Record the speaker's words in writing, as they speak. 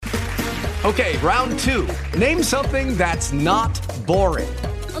Okay, round two. Name something that's not boring.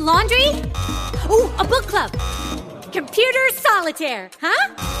 A laundry? Ooh, a book club. Computer solitaire,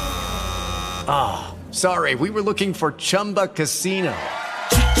 huh? Ah, sorry, we were looking for Chumba Casino.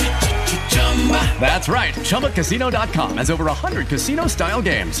 That's right, ChumbaCasino.com has over 100 casino-style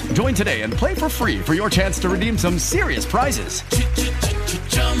games. Join today and play for free for your chance to redeem some serious prizes.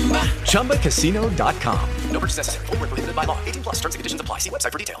 ChumbaCasino.com. No purchase necessary. Void where prohibited by law. 18 plus. Terms and conditions apply. See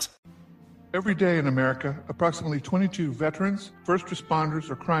website for details. Every day in America, approximately 22 veterans, first responders,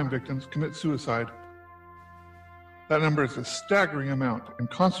 or crime victims commit suicide. That number is a staggering amount and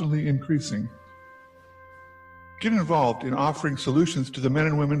constantly increasing. Get involved in offering solutions to the men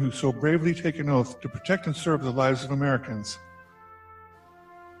and women who so bravely take an oath to protect and serve the lives of Americans.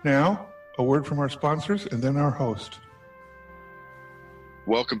 Now, a word from our sponsors and then our host.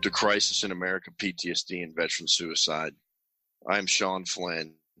 Welcome to Crisis in America, PTSD and Veteran Suicide. I am Sean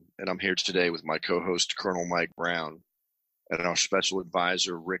Flynn, and I'm here today with my co-host, Colonel Mike Brown, and our special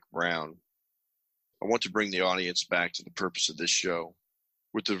advisor, Rick Brown. I want to bring the audience back to the purpose of this show.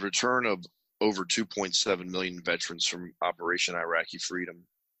 With the return of over 2.7 million veterans from Operation Iraqi Freedom,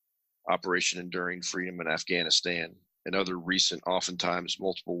 Operation Enduring Freedom in Afghanistan, and other recent, oftentimes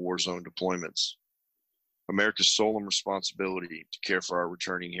multiple war zone deployments, America's solemn responsibility to care for our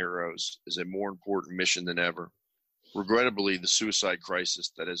returning heroes is a more important mission than ever. Regrettably, the suicide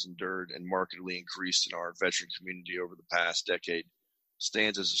crisis that has endured and markedly increased in our veteran community over the past decade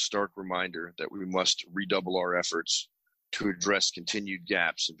stands as a stark reminder that we must redouble our efforts to address continued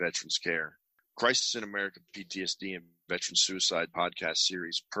gaps in veterans' care. Crisis in America PTSD and Veteran Suicide podcast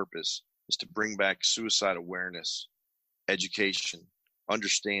series purpose is to bring back suicide awareness, education,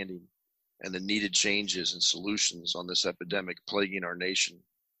 understanding, and the needed changes and solutions on this epidemic plaguing our nation,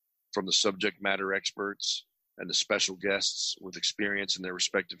 from the subject matter experts and the special guests with experience in their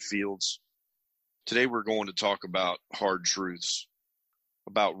respective fields. Today we're going to talk about hard truths,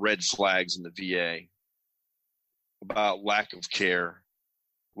 about red flags in the VA, about lack of care,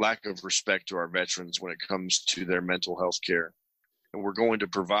 lack of respect to our veterans when it comes to their mental health care. And we're going to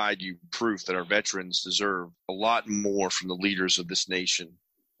provide you proof that our veterans deserve a lot more from the leaders of this nation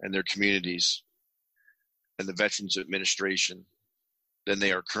and their communities and the Veterans Administration than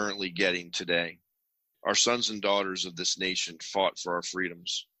they are currently getting today. Our sons and daughters of this nation fought for our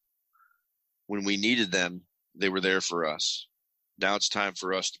freedoms. When we needed them, they were there for us. Now it's time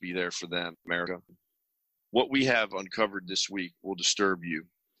for us to be there for them, America. What we have uncovered this week will disturb you.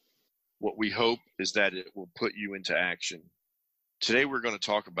 What we hope is that it will put you into action. Today we're going to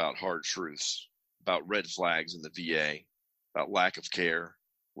talk about hard truths, about red flags in the VA, about lack of care,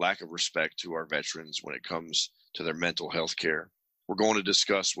 lack of respect to our veterans when it comes to their mental health care. We're going to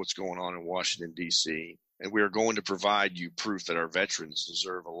discuss what's going on in Washington, D.C., and we are going to provide you proof that our veterans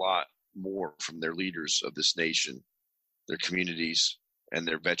deserve a lot more from their leaders of this nation, their communities, and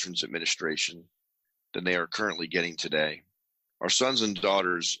their Veterans Administration than they are currently getting today. Our sons and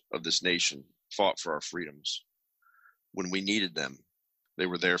daughters of this nation fought for our freedoms. When we needed them, they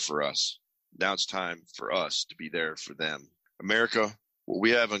were there for us. Now it's time for us to be there for them. America, what we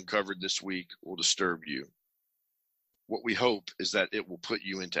have uncovered this week will disturb you. What we hope is that it will put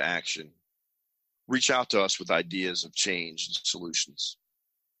you into action. Reach out to us with ideas of change and solutions.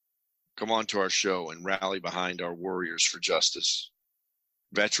 Come on to our show and rally behind our warriors for justice.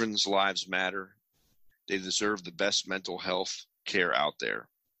 Veterans' lives matter. They deserve the best mental health care out there.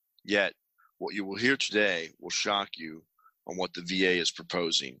 Yet, what you will hear today will shock you on what the VA is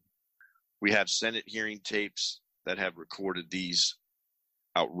proposing. We have Senate hearing tapes that have recorded these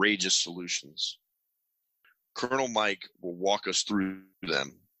outrageous solutions. Colonel Mike will walk us through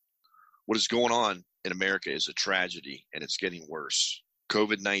them. What is going on in America is a tragedy, and it's getting worse.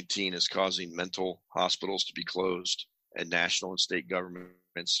 COVID-19 is causing mental hospitals to be closed, and national and state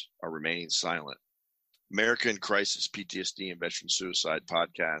governments are remaining silent. America in Crisis, PTSD, and Veteran Suicide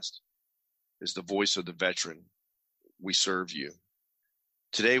podcast is the voice of the veteran. We serve you.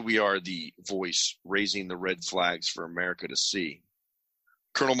 Today we are the voice raising the red flags for America to see.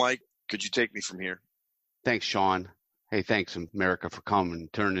 Colonel Mike, could you take me from here? Thanks, Sean. Hey, thanks, America, for coming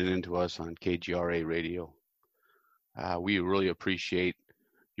and turning it into us on KGRA Radio. We really appreciate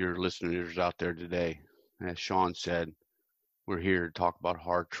your listeners out there today. As Sean said, we're here to talk about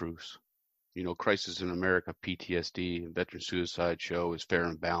hard truths. You know, Crisis in America, PTSD, and Veteran Suicide Show is fair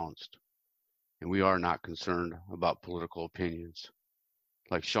and balanced. And we are not concerned about political opinions.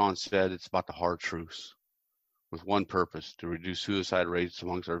 Like Sean said, it's about the hard truths, with one purpose: to reduce suicide rates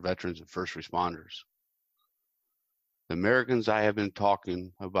amongst our veterans and first responders. The Americans I have been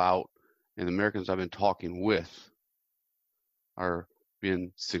talking about and the Americans I've been talking with are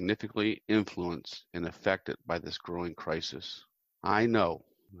been significantly influenced and affected by this growing crisis. I know,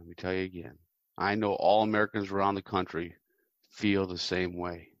 let me tell you again, I know all Americans around the country feel the same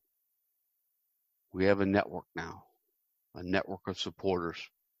way. We have a network now, a network of supporters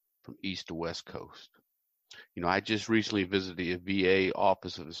from East to West Coast. I just recently visited the VA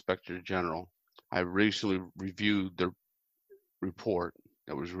Office of Inspector General. I recently reviewed the report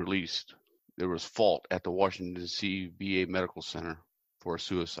that was released. There was fault at the Washington, D.C. VA Medical Center for a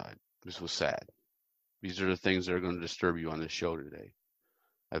suicide. This was sad. These are the things that are going to disturb you on this show today.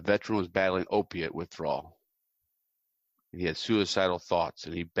 A veteran was battling opiate withdrawal. He had suicidal thoughts,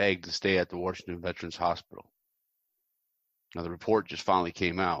 and he begged to stay at the Washington Veterans Hospital. Now, the report just finally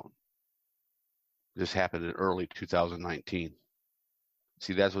came out. This happened in early 2019.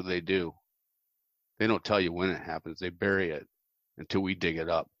 See, that's what they do. They don't tell you when it happens. They bury it until we dig it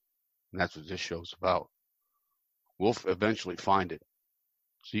up. And that's what this show's about. We'll eventually find it.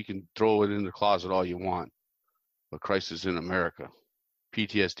 So you can throw it in the closet all you want. But Crisis in America,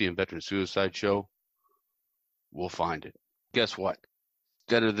 PTSD and Veteran Suicide Show, we'll find it. Guess what?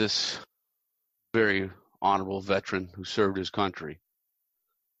 Instead of this very honorable veteran who served his country,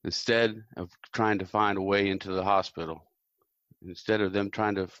 instead of trying to find a way into the hospital, instead of them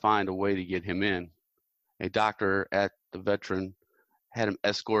trying to find a way to get him in, a doctor at the veteran had him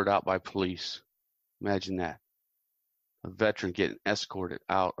escorted out by police. Imagine that. A veteran getting escorted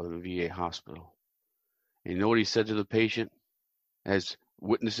out of the VA hospital. And you know what he said to the patient? As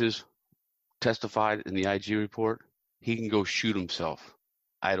witnesses testified in the IG report, he can go shoot himself.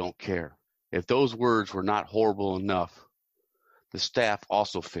 I don't care. If those words were not horrible enough, the staff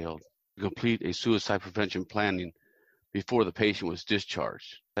also failed to complete a suicide prevention planning before the patient was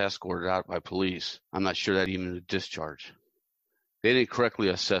discharged, escorted out by police. I'm not sure that even a discharge. They didn't correctly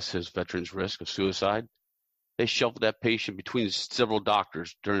assess his veteran's risk of suicide. They shuffled that patient between several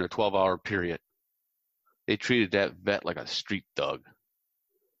doctors during a 12-hour period. They treated that vet like a street thug.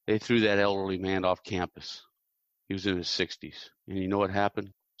 They threw that elderly man off campus. He was in his 60s. And you know what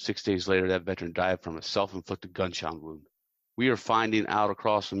happened? 6 days later, that veteran died from a self-inflicted gunshot wound. We are finding out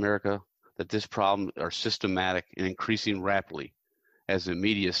across America that this problem are systematic and increasing rapidly as the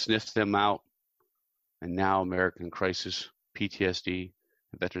media sniffs them out. And now American Crisis, PTSD,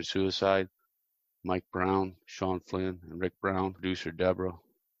 and veteran suicide, Mike Brown, Sean Flynn, and Rick Brown, producer Deborah,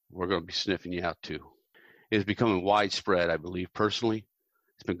 we're going to be sniffing you out too. It is becoming widespread, I believe, personally.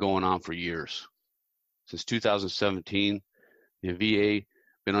 It's been going on for years. Since 2017, the VA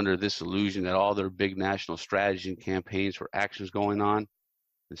been under this illusion that all their big national strategy and campaigns for actions going on.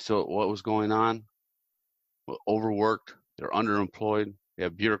 And so what was going on? Well, overworked, they're underemployed, they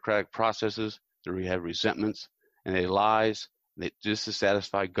have bureaucratic processes, they have resentments, and they lies, and they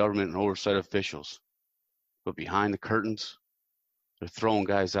dissatisfied government and oversight officials. But behind the curtains, they're throwing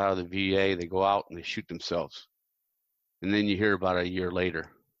guys out of the VA, they go out and they shoot themselves. And then you hear about it a year later.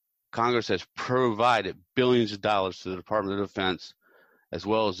 Congress has provided billions of dollars to the Department of Defense as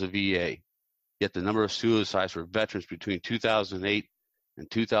well as the VA. Yet the number of suicides for veterans between 2008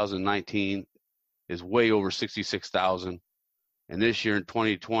 and 2019 is way over 66,000. And this year in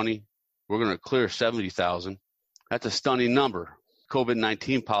 2020, we're going to clear 70,000. That's a stunning number.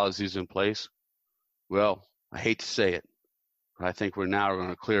 COVID-19 policies in place. Well, I hate to say it, but I think we're going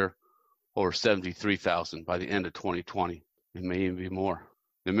to clear over 73,000 by the end of 2020. It may even be more.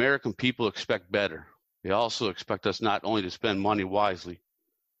 The American people expect better. They also expect us not only to spend money wisely,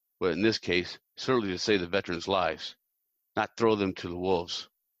 but in this case, certainly to save the veterans' lives, not throw them to the wolves,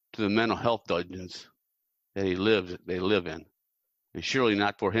 to the mental health dungeons that they live in, and surely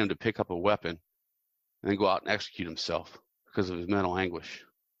not for him to pick up a weapon and then go out and execute himself because of his mental anguish.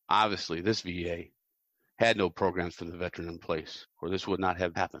 Obviously, this VA had no programs for the veteran in place, or this would not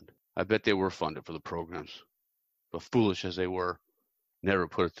have happened. I bet they were funded for the programs, but foolish as they were, never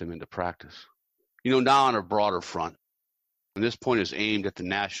put them into practice. Now on a broader front, and this point is aimed at the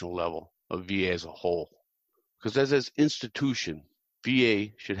national level of VA as a whole, because as an institution, VA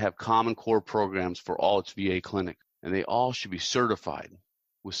should have common core programs for all its VA clinics, and they all should be certified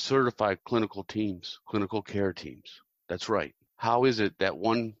with certified clinical teams, clinical care teams. That's right. How is it that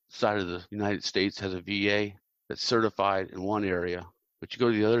one side of the United States has a VA that's certified in one area, but you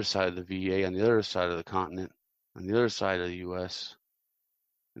go to the other side of the VA on the other side of the continent, on the other side of the U.S.,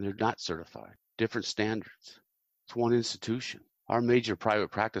 and they're not certified? Different standards. It's one institution. Our major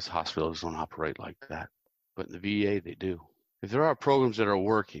private practice hospitals don't operate like that, but in the VA, they do. If there are programs that are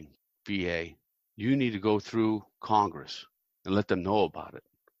working, VA, you need to go through Congress and let them know about it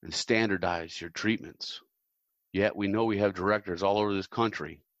and standardize your treatments. Yet we know we have directors all over this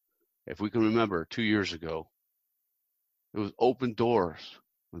country. If we can remember 2 years ago, It was open doors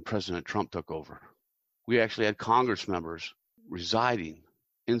when President Trump took over. We actually had Congress members residing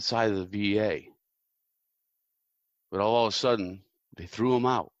inside of the VA. But all of a sudden, they threw them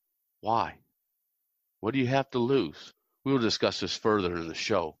out. Why? What do you have to lose? We will discuss this further in the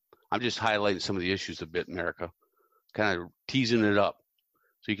show. I'm just highlighting some of the issues a bit, America, kind of teasing it up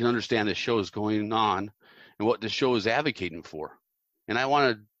so you can understand this show is going on and what this show is advocating for. And I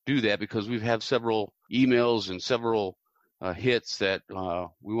want to do that because we've had several emails and several hits that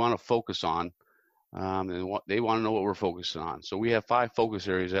we want to focus on, and they want to know what we're focusing on. So we have 5 focus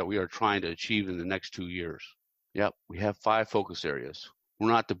areas that we are trying to achieve in the next 2 years. Yep, we have 5 focus areas. We're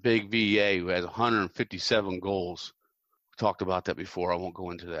not the big VA who has 157 goals. We talked about that before. I won't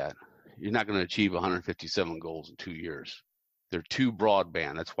go into that. You're not going to achieve 157 goals in 2 years. They're too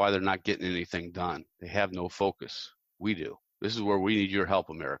broadband. That's why they're not getting anything done. They have no focus. We do. This is where we need your help,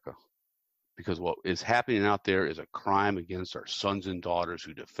 America. Because what is happening out there is a crime against our sons and daughters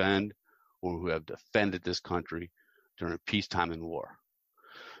who defend or who have defended this country during peacetime and war.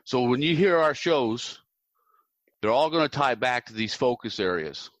 So when you hear our shows, they're all going to tie back to these focus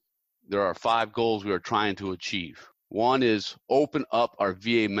areas. There are 5 goals we are trying to achieve. One is open up our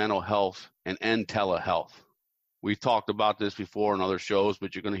VA mental health and end telehealth. We've talked about this before in other shows,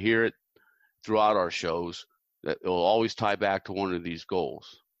 but you're going to hear it throughout our shows that it will always tie back to one of these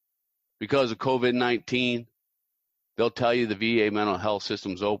goals. Because of COVID-19, they'll tell you the VA mental health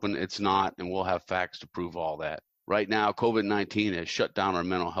system's open. It's not, and we'll have facts to prove all that. Right now, COVID-19 has shut down our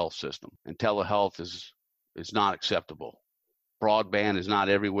mental health system, and telehealth is not acceptable. Broadband is not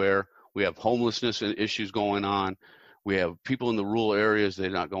everywhere. We have homelessness issues going on. We have people in the rural areas that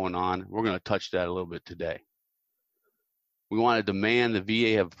are not going on. We're going to touch that a little bit today. We want to demand the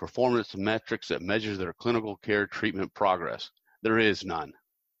VA have performance metrics that measures their clinical care treatment progress. There is none.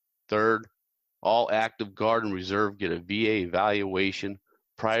 Third, all active Guard and Reserve get a VA evaluation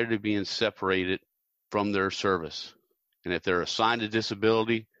prior to being separated from their service. And if they're assigned a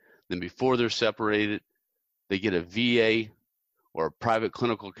disability, then before they're separated, they get a VA or a private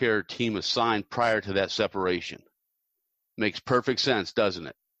clinical care team assigned prior to that separation. Makes perfect sense, doesn't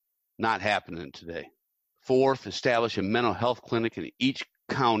it? Not happening today. Fourth, establish a mental health clinic in each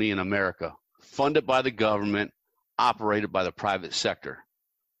county in America, funded by the government, operated by the private sector.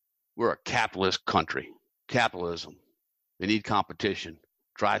 We're a capitalist country. Capitalism. They need competition.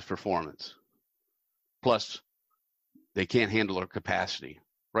 Drives performance. Plus, they can't handle their capacity.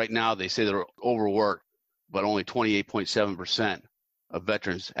 Right now, they say they're overworked, but only 28.7% of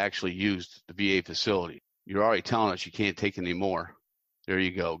veterans actually used the VA facility. You're already telling us you can't take any more. There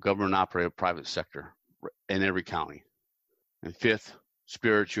you go. Government operated private sector in every county. And fifth,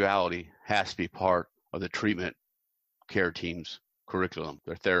 spirituality has to be part of the treatment care team's curriculum,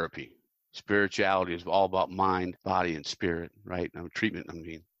 their therapy. Spirituality is all about mind, body, and spirit, right?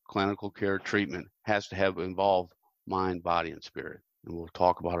 Clinical care treatment has to have involved mind, body, and spirit. And we'll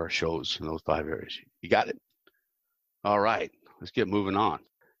talk about our shows in those 5 areas. You got it? All right, let's get moving on.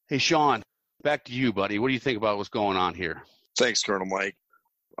 Hey, Sean, back to you, buddy. What do you think about what's going on here? Thanks, Colonel Mike.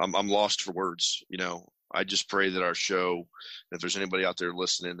 I'm lost for words. I just pray that our show, if there's anybody out there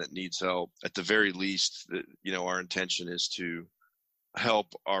listening that needs help, at the very least, our intention is to help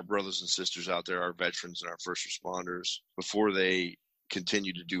our brothers and sisters out there, our veterans and our first responders, before they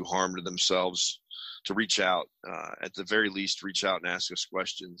continue to do harm to themselves, to reach out, at the very least, reach out and ask us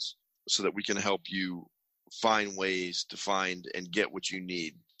questions so that we can help you find ways to find and get what you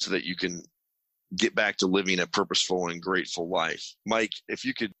need so that you can get back to living a purposeful and grateful life. Mike, if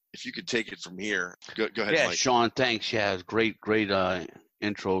you could take it from here, go ahead, yeah, Mike. Sean, thanks. Yeah, it's great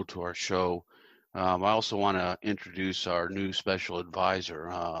intro to our show. I also want to introduce our new special advisor,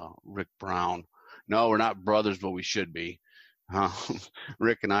 Rick Brown. No, we're not brothers, but we should be.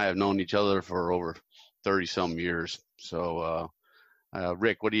 Rick and I have known each other for over 30-some years. So,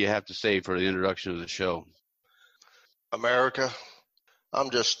 Rick, what do you have to say for the introduction of the show? America, I'm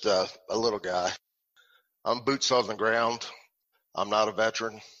just a little guy. I'm boots on the ground. I'm not a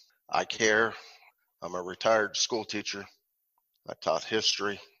veteran. I care. I'm a retired school teacher. I taught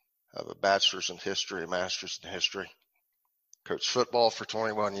history. I have a bachelor's in history, a master's in history. Coached football for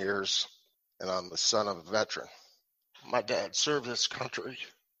 21 years, and I'm the son of a veteran. My dad served this country,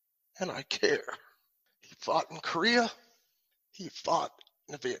 and I care. He fought in Korea. He fought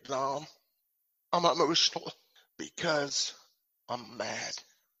in Vietnam. I'm emotional because I'm mad.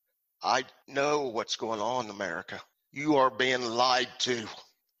 I know what's going on in America. You are being lied to.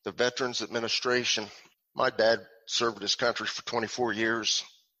 The Veterans Administration. My dad served this country for 24 years,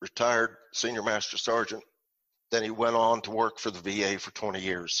 retired senior master sergeant. Then he went on to work for the VA for 20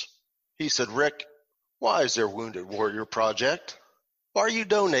 years. He said, Rick, Why is there Wounded Warrior Project? Why are you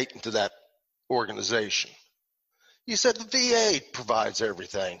donating to that organization? You said the VA provides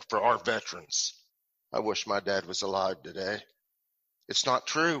everything for our veterans. I wish my dad was alive today. It's not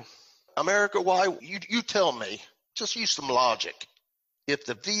true. America, why? You tell me. Just use some logic. If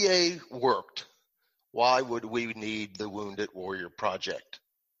the VA worked, why would we need the Wounded Warrior Project?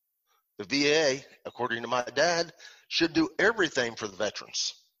 The VA, according to my dad, should do everything for the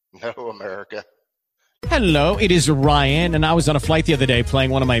veterans. No, America. Hello, it is Ryan, and I was on a flight the other day playing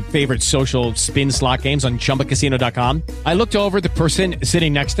one of my favorite social spin slot games on ChumbaCasino.com. I looked over at the person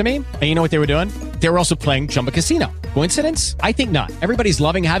sitting next to me, and you know what they were doing? They were also playing Chumba Casino. Coincidence? I think not. Everybody's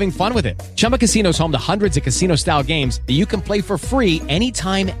loving having fun with it. Chumba Casino is home to hundreds of casino-style games that you can play for free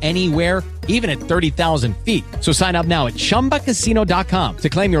anytime, anywhere, even at 30,000 feet. So sign up now at ChumbaCasino.com to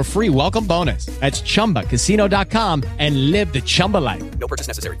claim your free welcome bonus. That's ChumbaCasino.com and live the Chumba life. No purchase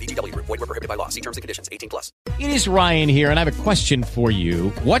necessary. VGW. Void where prohibited by law. See terms and conditions. 18+. It is Ryan here, and I have a question for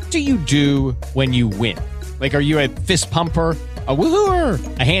you. What do you do when you win? Like, are you a fist pumper, a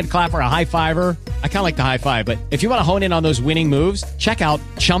woohooer, a hand clapper, a high fiver? I kind of like the high five, but if you want to hone in on those winning moves, check out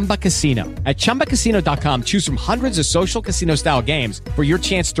Chumba Casino. At ChumbaCasino.com, choose from hundreds of social casino-style games for your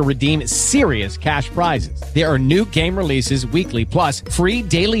chance to redeem serious cash prizes. There are new game releases weekly, plus free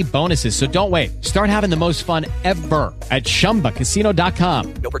daily bonuses. So don't wait. Start having the most fun ever at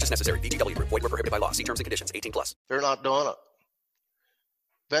ChumbaCasino.com. No purchase necessary. VGW. Void where prohibited by law. See terms and conditions. 18+. They're not doing it.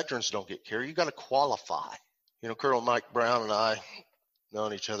 Veterans don't get care. You got to qualify. You know, Colonel Mike Brown and I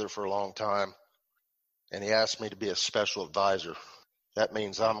known each other for a long time, and he asked me to be a special advisor. That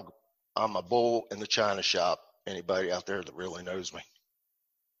means I'm a bull in the china shop. Anybody out there that really knows me.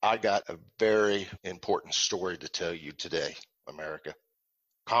 I got a very important story to tell you today, America.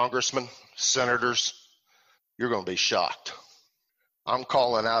 Congressmen, senators, you're going to be shocked. I'm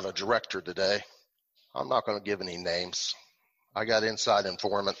calling out a director today. I'm not going to give any names. I got inside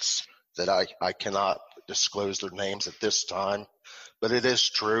informants that I cannot disclose their names at this time, but it is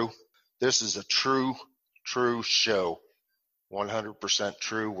true. This is a true show. 100%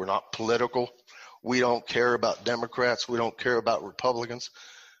 true. We're not political. We don't care about Democrats. We don't care about Republicans.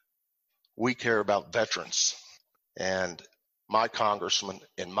 We care about veterans. And my congressman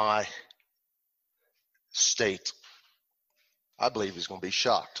in my state, I believe he's going to be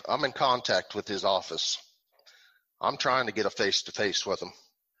shocked. I'm in contact with his office. I'm trying to get a face-to-face with him.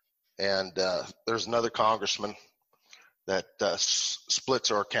 And there's another congressman that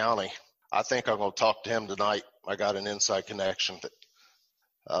splits our county. I think I'm going to talk to him tonight. I got an inside connection that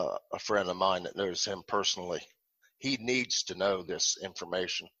a friend of mine that knows him personally. He needs to know this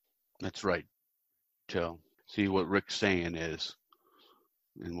information. That's right, Joe. See, what Rick's saying is,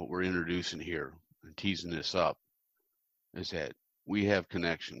 and what we're introducing here and teasing this up, is that we have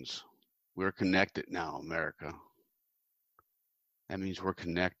connections. We're connected now, America. That means we're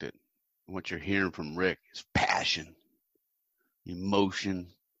connected. What you're hearing from Rick is passion, emotion.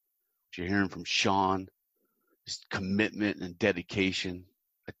 What you're hearing from Sean is commitment and dedication,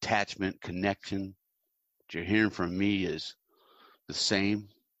 attachment, connection. What you're hearing from me is the same,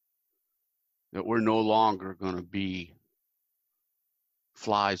 that we're no longer going to be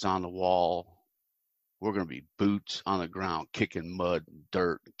flies on the wall. We're going to be boots on the ground, kicking mud and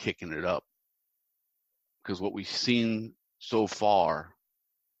dirt, kicking it up. Because what we've seen so far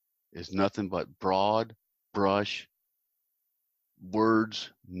is nothing but broad brush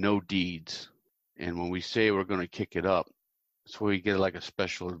words, no deeds. And when we say we're going to kick it up, that's where we get like a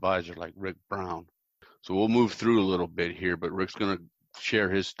special advisor like Rick Brown. So we'll move through a little bit here, but Rick's going to share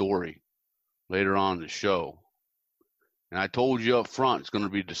his story later on in the show. And I told you up front, it's going to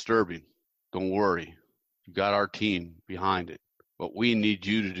be disturbing. Don't worry. You got our team behind it. What we need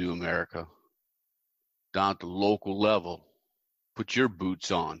you to do, America, down at the local level, put your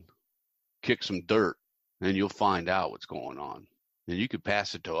boots on, kick some dirt, and you'll find out what's going on. And you can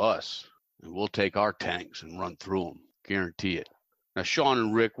pass it to us, and we'll take our tanks and run through them. Guarantee it. Now, Sean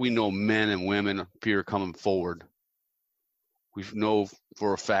and Rick, we know men and women up here coming forward. We know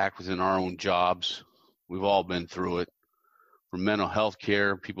for a fact within our own jobs, we've all been through it. For mental health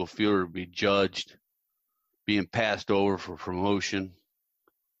care, people fear to be judged, being passed over for promotion,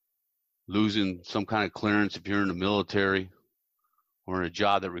 losing some kind of clearance if you're in the military or in a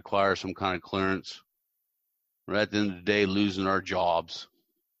job that requires some kind of clearance, or at the end of the day, losing our jobs.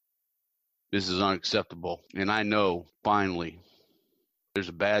 This is unacceptable. And I know, finally, there's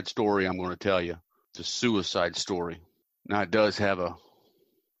a bad story I'm going to tell you. It's a suicide story. Now, it does have a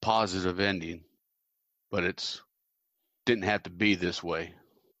positive ending, but it didn't have to be this way.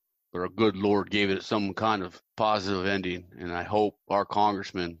 But our good Lord gave it some kind of positive ending, and I hope our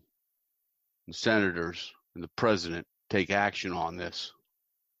congressman and senators and the president take action on this.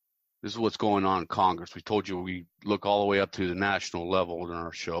 This is what's going on in Congress. We told you we look all the way up to the national level in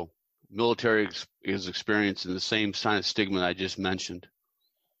our show. Military is experiencing the same sign of stigma I just mentioned.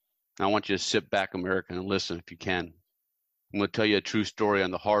 I want you to sit back, America, and listen if you can. I'm going to tell you a true story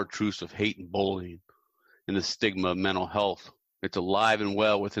on the hard truths of hate and bullying and the stigma of mental health. It's alive and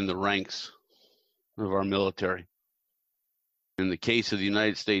well within the ranks of our military. In the case of the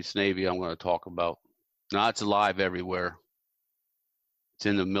United States Navy, I'm going to talk about. Now, it's alive everywhere. It's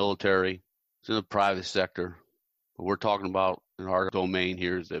in the military. It's in the private sector. What we're talking about in our domain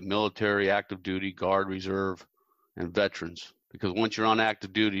here is the military, active duty, Guard, Reserve, and veterans. Because once you're on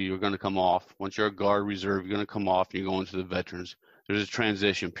active duty, you're going to come off. Once you're a Guard, Reserve, you're going to come off and you're going to the veterans. There's a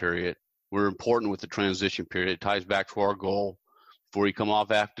transition period. We're important with the transition period. It ties back to our goal. Before you come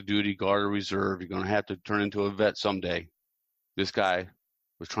off active duty, Guard, or Reserve, you're going to have to turn into a vet someday. This guy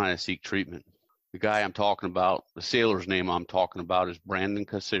was trying to seek treatment. The guy I'm talking about, the sailor's name I'm talking about is Brandon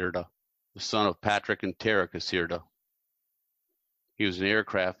Caserta, the son of Patrick and Tara Caserta. He was an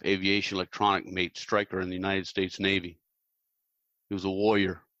aircraft aviation electronic mate striker in the United States Navy. He was a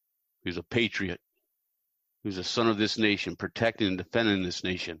warrior. He was a patriot. He was a son of this nation, protecting and defending this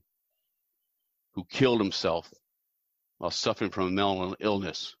nation, who killed himself while suffering from a mental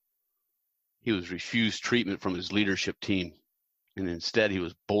illness. He was refused treatment from his leadership team, and instead he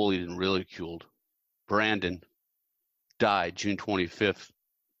was bullied and ridiculed. Brandon died June 25th,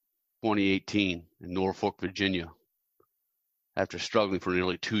 2018 in Norfolk, Virginia, after struggling for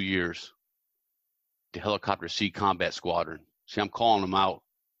nearly 2 years. The Helicopter Sea Combat Squadron. See, I'm calling them out.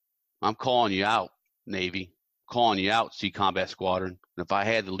 I'm calling you out, Navy. I'm calling you out, Sea Combat Squadron. And if I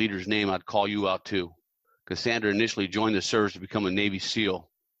had the leader's name, I'd call you out too. Cassandra initially joined the service to become a Navy SEAL.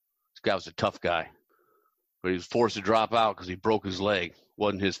 This guy was a tough guy. But he was forced to drop out because he broke his leg.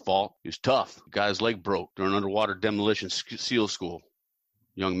 Wasn't his fault. He was tough. He got his leg broke during underwater demolition SEAL school.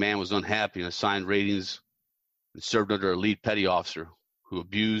 The young man was unhappy and assigned ratings and served under a lead petty officer who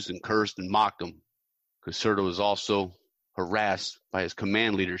abused and cursed and mocked him. Caserta was also harassed by his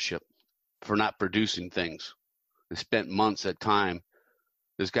command leadership for not producing things and spent months at time.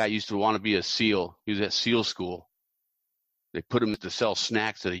 This guy used to want to be a SEAL. He was at SEAL school. They put him to sell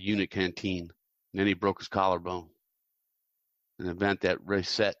snacks at a unit canteen, and then he broke his collarbone. An event that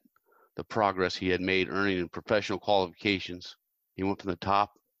reset the progress he had made earning in professional qualifications. He went from the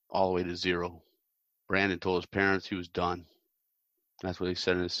top all the way to zero. Brandon told his parents he was done. That's what he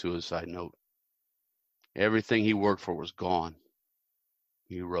said in his suicide note. Everything he worked for was gone,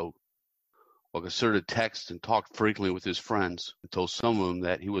 he wrote. While Caserta texted and talked frequently with his friends and told some of them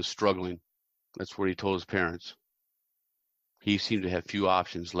that he was struggling, that's what he told his parents. He seemed to have few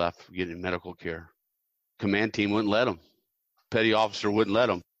options left for getting medical care. Command team wouldn't let him. Petty officer wouldn't let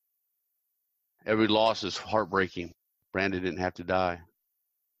him. Every loss is heartbreaking. Brandon didn't have to die.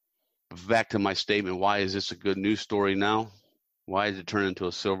 But back to my statement, why is this a good news story now? Why is it turned into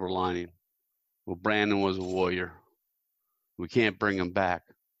a silver lining? Well, Brandon was a warrior. We can't bring him back,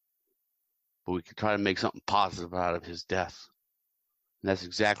 but we can try to make something positive out of his death. And that's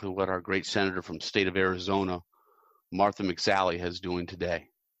exactly what our great senator from the state of Arizona, Martha McSally, is doing today.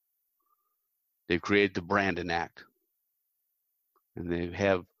 They've created the Brandon Act, and they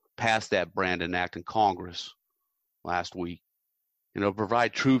have passed that Brandon Act in Congress last week. And it'll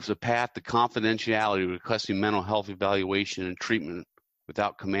provide troops a path to confidentiality requesting mental health evaluation and treatment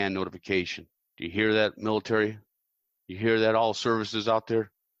without command notification. Do you hear that, military? You hear that, all services out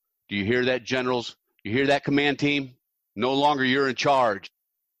there? Do you hear that, generals? You hear that, command team? No longer you're in charge.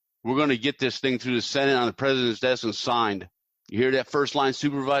 We're going to get this thing through the Senate on the president's desk and signed. You hear that, first line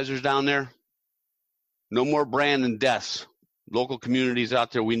supervisors down there? No more Brandon deaths. Local communities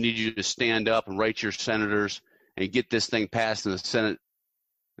out there, we need you to stand up and write your senators and get this thing passed in the Senate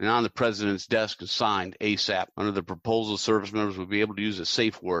and on the president's desk and signed ASAP. Under the proposal, service members would be able to use a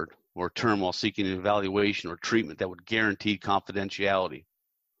safe word or term while seeking an evaluation or treatment that would guarantee confidentiality.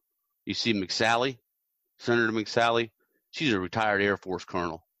 You see McSally, Senator McSally, she's a retired Air Force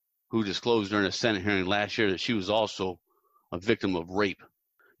colonel who disclosed during a Senate hearing last year that she was also a victim of rape.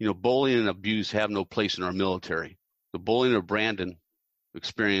 You know, bullying and abuse have no place in our military. The bullying of Brandon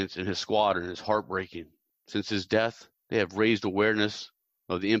experience in his squadron is heartbreaking. Since his death, they have raised awareness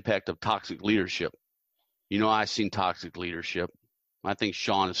of the impact of toxic leadership. You know, I've seen toxic leadership. I think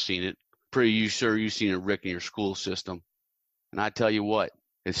Sean has seen it. Pretty sure you've seen it, Rick, in your school system. And I tell you what,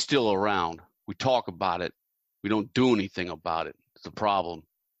 it's still around. We talk about it. We don't do anything about it. It's a problem.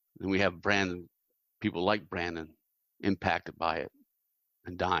 And we have Brandon, people like Brandon, impacted by it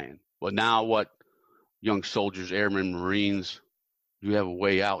and dying. But now what, young soldiers, airmen, Marines, you have a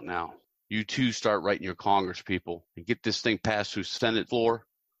way out now. You too start writing your Congress people and get this thing passed through Senate floor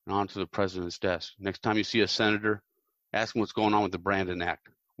and onto the president's desk. Next time you see a senator, ask him what's going on with the Brandon Act.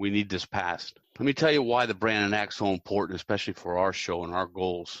 We need this passed. Let me tell you why the Brandon Act is so important, especially for our show and our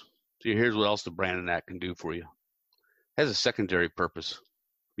goals. So here's what else the Brandon Act can do for you. It has a secondary purpose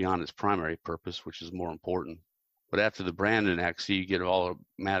beyond its primary purpose, which is more important. But after the Brandon Act, see, you get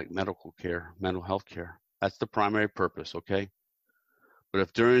automatic medical care, mental health care. That's the primary purpose, okay? But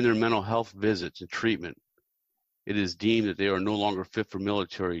if during their mental health visits and treatment, it is deemed that they are no longer fit for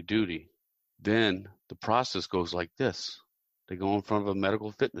military duty, then the process goes like this. They go in front of a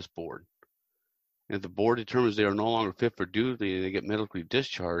medical fitness board. And if the board determines they are no longer fit for duty and they get medically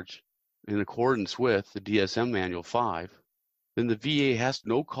discharged in accordance with the DSM Manual 5, then the VA has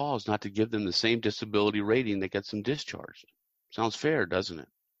no cause not to give them the same disability rating that gets them discharged. Sounds fair, doesn't it?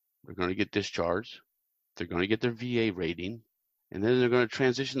 They're going to get discharged. They're going to get their VA rating. And then they're going to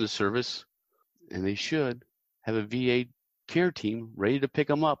transition the service, and they should have a VA care team ready to pick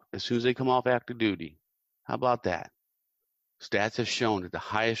them up as soon as they come off active duty. How about that? Stats have shown that the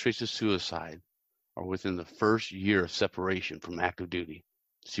highest rates of suicide are within the first year of separation from active duty.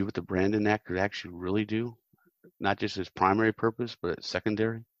 See what the Brandon Act could actually really do? Not just its primary purpose, but its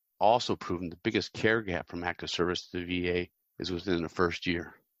secondary. Also proven the biggest care gap from active service to the VA is within the first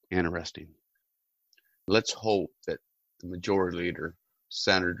year. Interesting. Let's hope that the majority leader,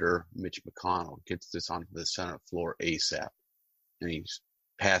 Senator Mitch McConnell, gets this onto the Senate floor ASAP, and he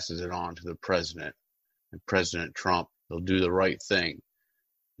passes it on to the president. And President Trump will do the right thing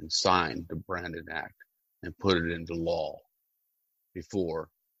and sign the Brandon Act and put it into law before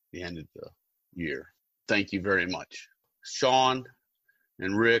the end of the year. Thank you very much. Sean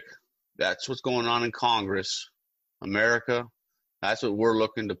and Rick, that's what's going on in Congress. America, that's what we're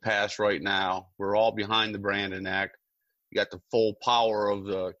looking to pass right now. We're all behind the Brandon Act. You got the full power of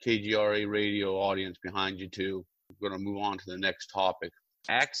the KGRA radio audience behind you, too. We're going to move on to the next topic.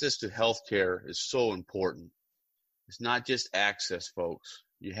 Access to health care is so important. It's not just access, folks.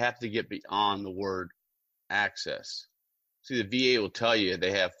 You have to get beyond the word access. See, the VA will tell you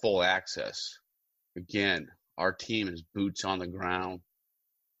they have full access. Again, our team is boots on the ground.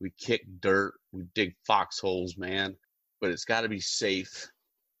 We kick dirt. We dig foxholes, man. But it's got to be safe.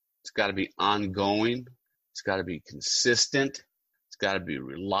 It's got to be ongoing. It's got to be consistent. It's got to be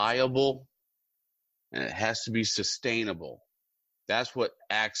reliable. And it has to be sustainable. That's what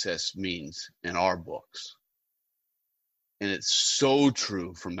access means in our books. And it's so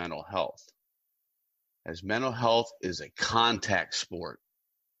true for mental health. As mental health is a contact sport.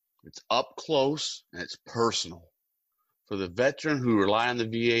 It's up close and it's personal. For the veteran who rely on the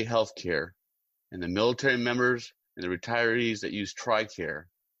VA healthcare and the military members and the retirees that use TRICARE,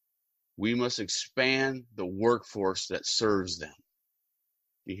 we must expand the workforce that serves them.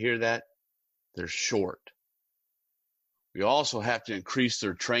 You hear that? They're short. We also have to increase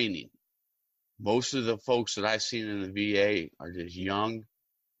their training. Most of the folks that I've seen in the VA are just young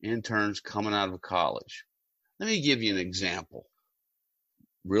interns coming out of college. Let me give you an example.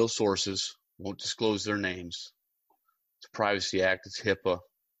 Real sources, won't disclose their names. It's Privacy Act, it's HIPAA,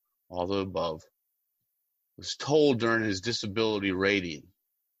 all the above. Was told during his disability rating,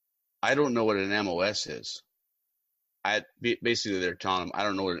 I don't know what an MOS is. Basically, they're telling him, I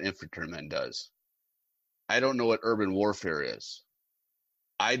don't know what an infantryman does. I don't know what urban warfare is.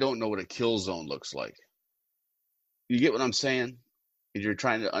 I don't know what a kill zone looks like. You get what I'm saying? If you're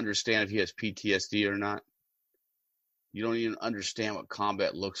trying to understand if he has PTSD or not, you don't even understand what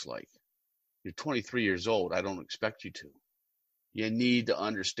combat looks like. You're 23 years old. I don't expect you to. You need to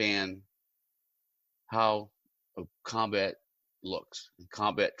understand how a combat looks. And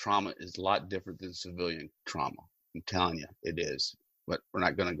combat trauma is a lot different than civilian trauma. I'm telling you, it is. But we're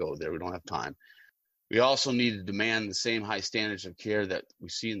not going to go there. We don't have time. We also need to demand the same high standards of care that we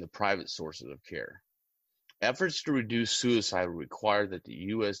see in the private sources of care. Efforts to reduce suicide require that the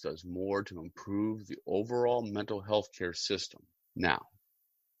U.S. does more to improve the overall mental health care system. Now,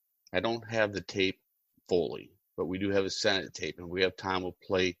 I don't have the tape fully, but we do have a Senate tape, and we have time. We'll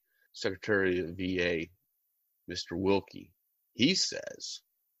play Secretary of VA, Mr. Wilkie. He says,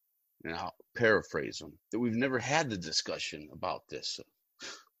 and I'll paraphrase him, that we've never had the discussion about this. Can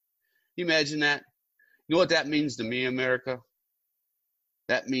you imagine that? You know what that means to me, America?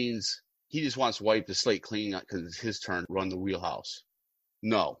 That means he just wants to wipe the slate clean because it's his turn to run the wheelhouse.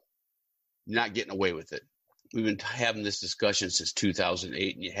 No, you're not getting away with it. We've been having this discussion since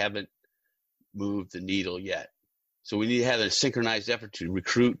 2008, and you haven't moved the needle yet. So we need to have a synchronized effort to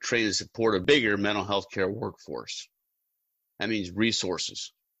recruit, train, and support a bigger mental health care workforce. That means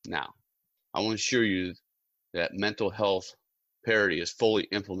resources. Now, I want to assure you that mental health parity is fully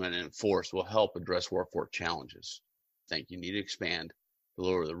implemented and enforced, will help address workforce challenges. I think you need to expand to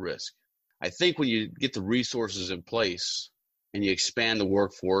lower the risk. I think when you get the resources in place and you expand the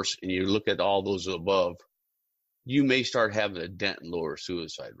workforce and you look at all those above, you may start having a dent in lower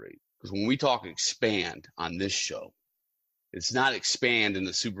suicide rate. Because when we talk expand on this show, it's not expand in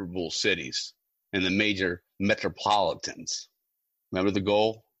the Super Bowl cities and the major metropolitans. Remember the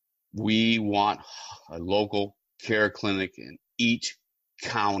goal? We want a local care clinic in each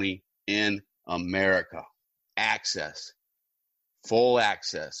county in America. Access, full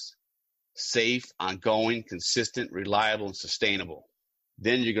access, safe, ongoing, consistent, reliable, and sustainable.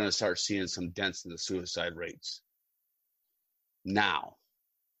 Then you're going to start seeing some dents in the suicide rates. Now,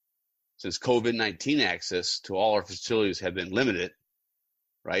 since COVID-19 access to all our facilities have been limited,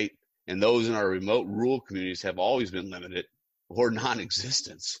 right, and those in our remote rural communities have always been limited or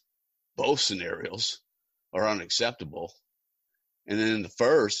non-existent, both scenarios are unacceptable. And then in the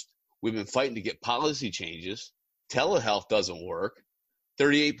first, we've been fighting to get policy changes. Telehealth doesn't work.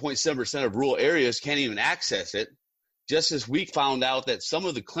 38.7% of rural areas can't even access it. Just this week found out that some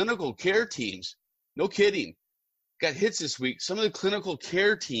of the clinical care teams, no kidding, got hits this week. Some of the clinical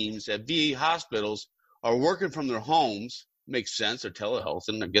care teams at VA hospitals are working from their homes. Makes sense. They're telehealth,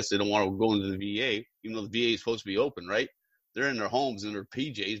 and I guess they don't want to go into the VA, even though the VA is supposed to be open, right? They're in their homes in their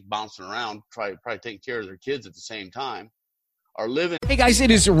PJs, bouncing around, probably taking care of their kids at the same time. Are living. Hey guys, it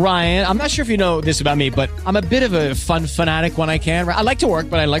is Ryan. I'm not sure if you know this about me, but I'm a bit of a fun fanatic when I can. I like to work,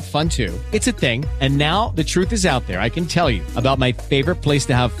 but I like fun too. It's a thing. And now the truth is out there. I can tell you about my favorite place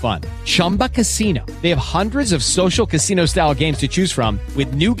to have fun. Chumba Casino. They have hundreds of social casino style games to choose from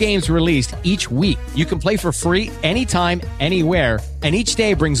with new games released each week. You can play for free anytime, anywhere. And each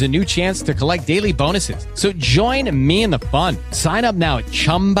day brings a new chance to collect daily bonuses. So join me in the fun. Sign up now at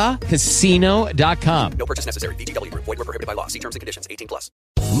ChumbaCasino.com. No purchase necessary. VGW Group. Void where prohibited by law. See terms and conditions. 18+.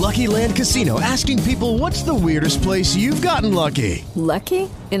 Lucky Land Casino, asking people, what's the weirdest place you've gotten lucky? Lucky?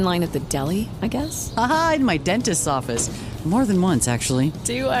 In line at the deli, I guess? Aha, in my dentist's office. More than once, actually.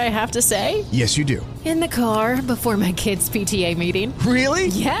 Do I have to say? Yes, you do. In the car before my kids' PTA meeting. Really?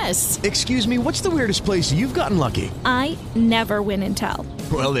 Yes. Excuse me, what's the weirdest place you've gotten lucky? I never win and tell.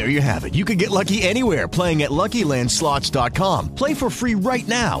 Well, there you have it. You can get lucky anywhere, playing at LuckyLandSlots.com. Play for free right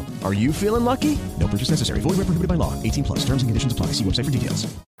now. Are you feeling lucky? No purchase necessary. Void where prohibited by law. 18+. Terms and conditions apply. See website for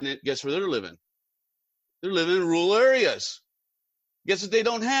details. Guess where they're living? They're living in rural areas. Guess what they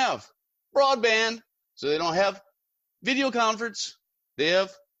don't have? Broadband. So they don't have video conference. They have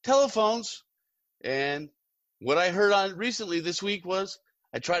telephones. And what I heard on recently this week was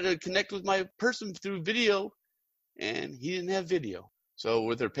I tried to connect with my person through video, and he didn't have video. So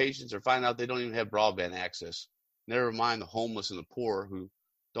with their patients, they're finding out they don't even have broadband access. Never mind the homeless and the poor who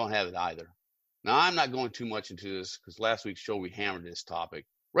don't have it either. Now, I'm not going too much into this because last week's show we hammered this topic.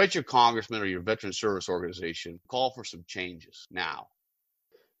 Write your congressman or your veteran service organization. Call for some changes. Now,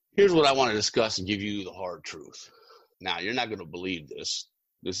 here's what I want to discuss and give you the hard truth. Now, you're not going to believe this.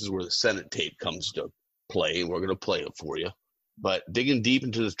 This is where the Senate tape comes to play, and we're going to play it for you. But digging deep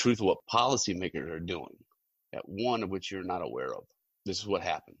into the truth of what policymakers are doing, at one of which you're not aware of. This is what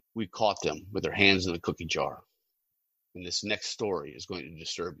happened. We caught them with their hands in the cookie jar. And this next story is going to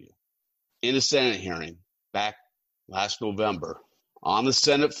disturb you. In a Senate hearing back last November, on the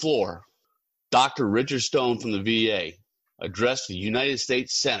Senate floor, Dr. Richard Stone from the VA addressed the United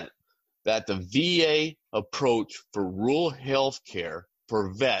States Senate that the VA approach for rural health care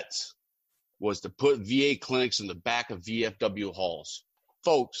for vets was to put VA clinics in the back of VFW halls.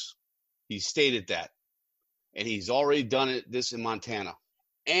 Folks, he stated that. And he's already done this in Montana.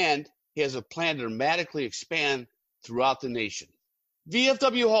 And he has a plan to dramatically expand throughout the nation.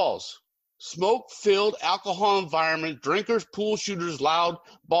 VFW halls, smoke-filled alcohol environment, drinkers, pool shooters, loud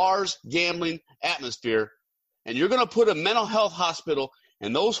bars, gambling atmosphere. And you're going to put a mental health hospital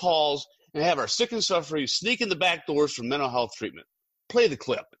in those halls and have our sick and suffering sneak in the back doors for mental health treatment. Play the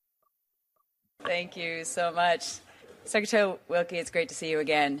clip. Thank you so much. Secretary Wilkie, it's great to see you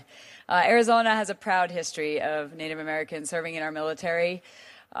again. Arizona has a proud history of Native Americans serving in our military.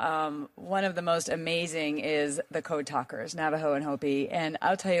 One of the most amazing is the Code Talkers, Navajo and Hopi. And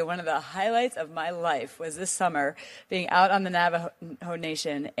I'll tell you, one of the highlights of my life was this summer being out on the Navajo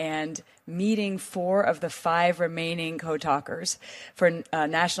Nation and meeting 4 of the 5 remaining Code Talkers for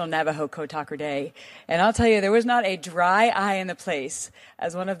National Navajo Code Talker Day. And I'll tell you, there was not a dry eye in the place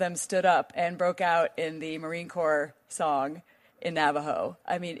as one of them stood up and broke out in the Marine Corps song in Navajo.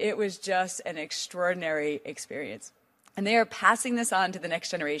 I mean, it was just an extraordinary experience. And they are passing this on to the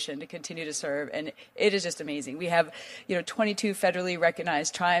next generation to continue to serve, and it is just amazing. We have, 22 federally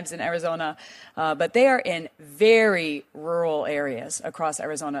recognized tribes in Arizona, but they are in very rural areas across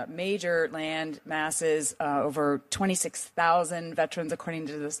Arizona, major land masses, over 26,000 veterans according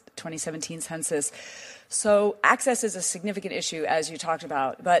to the 2017 census. So access is a significant issue, as you talked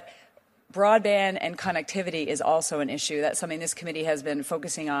about, but broadband and connectivity is also an issue. That's something this committee has been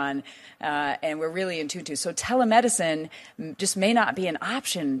focusing on, and we're really in tune to. So telemedicine just may not be an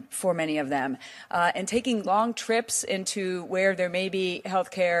option for many of them. And taking long trips into where there may be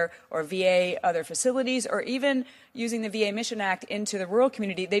healthcare or VA other facilities, or even using the VA Mission Act into the rural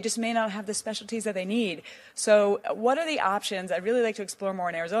community, they just may not have the specialties that they need. So what are the options? I'd really like to explore more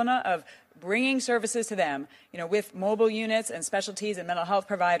in Arizona of bringing services to them, with mobile units and specialties and mental health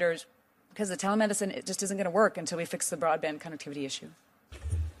providers, because the telemedicine, it just isn't going to work until we fix the broadband connectivity issue.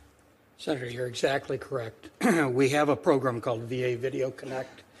 Senator, you're exactly correct. We have a program called VA Video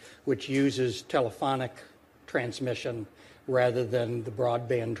Connect, which uses telephonic transmission rather than the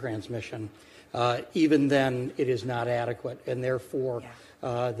broadband transmission. Even then, it is not adequate, and therefore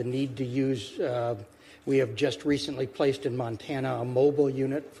the need to use, we have just recently placed in Montana a mobile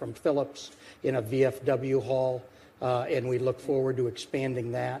unit from Philips in a VFW hall, and we look forward to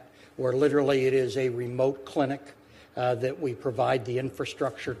expanding that, where literally it is a remote clinic that we provide the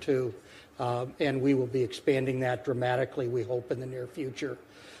infrastructure to, and we will be expanding that dramatically, we hope, in the near future.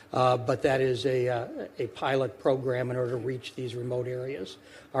 But that is a pilot program in order to reach these remote areas.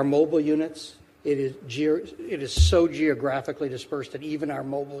 Our mobile units, it is so geographically dispersed that even our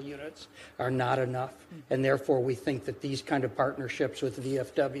mobile units are not enough, and therefore we think that these kind of partnerships with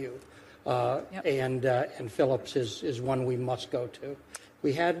VFW and Philips is one we must go to.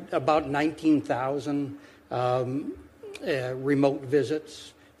 We had about 19,000 remote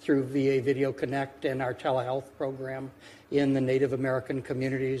visits through VA Video Connect and our telehealth program in the Native American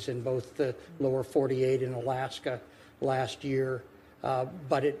communities in both the lower 48 and Alaska last year.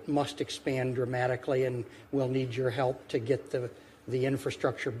 But it must expand dramatically, and we'll need your help to get the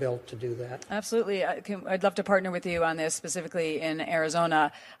infrastructure built to do that. Absolutely. I'd love to partner with you on this, specifically in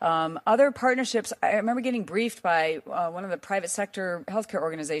Arizona. Other partnerships, I remember getting briefed by one of the private sector healthcare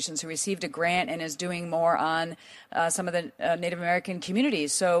organizations who received a grant and is doing more on some of the Native American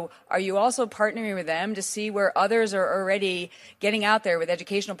communities. So are you also partnering with them to see where others are already getting out there with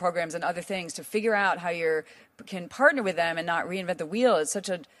educational programs and other things to figure out how you can partner with them and not reinvent the wheel? It's such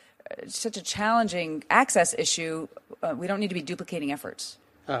a challenging access issue. We don't need to be duplicating efforts.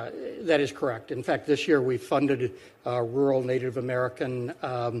 That is correct. In fact, this year we funded a rural Native American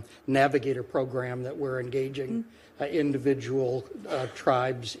navigator program that we're engaging individual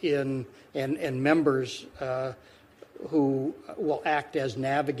tribes in and members who will act as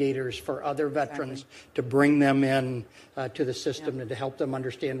navigators for other veterans to bring them in to the system and to help them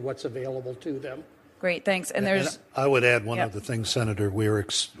understand what's available to them. Great, thanks. And there's. I would add one other thing, Senator. We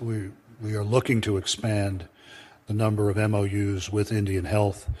are looking to expand the number of MOUs with Indian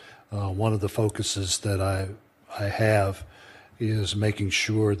Health. One of the focuses that I have is making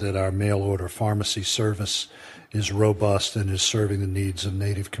sure that our mail order pharmacy service is robust and is serving the needs of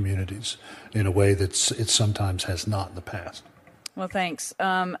Native communities in a way that it sometimes has not in the past. Well, thanks.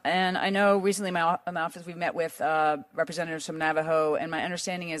 And I know recently in my office we met with representatives from Navajo, and my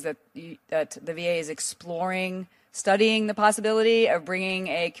understanding is that the VA is studying the possibility of bringing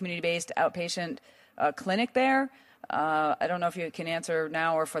a community-based outpatient clinic there. I don't know if you can answer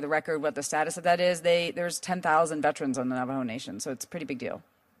now or for the record what the status of that is. There's 10,000 veterans on the Navajo Nation, so it's a pretty big deal.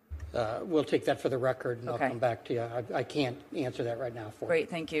 We'll take that for the record, and I'll come back to you. I can't answer that right now for you. Great,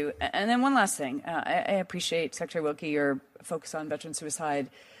 thank you. And then one last thing. I appreciate, Secretary Wilkie, your focus on veteran suicide.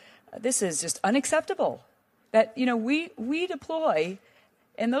 This is just unacceptable that, we deploy,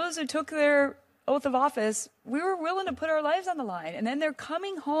 and those who took their oath of office, we were willing to put our lives on the line, and then they're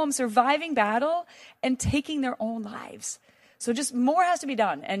coming home, surviving battle, and taking their own lives. So just more has to be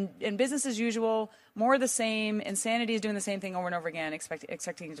done, and business as usual, more of the same. Insanity is doing the same thing over and over again,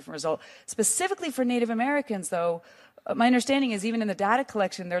 expecting a different result. Specifically for Native Americans, though, my understanding is even in the data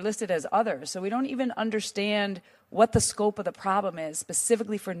collection, they're listed as others. So we don't even understand what the scope of the problem is,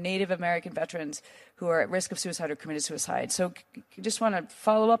 specifically for Native American veterans who are at risk of suicide or committed suicide. So just want to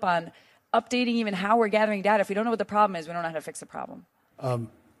follow up on updating even how we're gathering data. If we don't know what the problem is, we don't know how to fix the problem.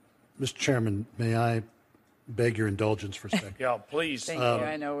 Mr. Chairman, may I beg your indulgence for a second? Yeah, please. Thank you.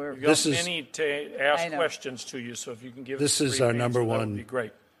 I know we're. We've got many to ask questions to you, so if you can give this us is our number answer, one that would be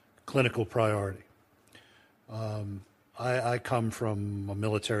great. Clinical priority. I come from a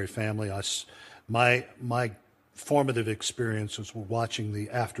military family. My formative experience was watching the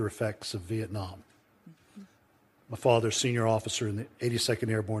after effects of Vietnam. My father, senior officer in the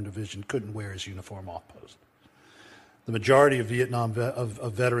 82nd Airborne Division, couldn't wear his uniform off post. The majority of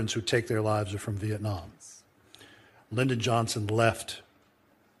of veterans who take their lives are from Vietnam. Lyndon Johnson left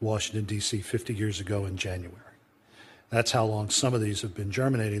Washington, D.C. 50 years ago in January. That's how long some of these have been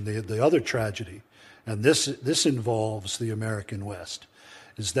germinating. The other tragedy, and this involves the American West,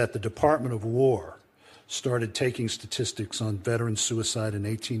 is that the Department of War started taking statistics on veteran suicide in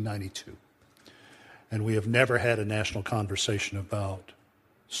 1892. And we have never had a national conversation about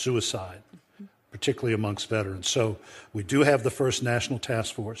suicide, particularly amongst veterans. So we do have the first national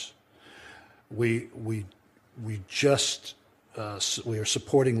task force. We are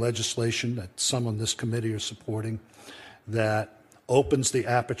supporting legislation that some on this committee are supporting that opens the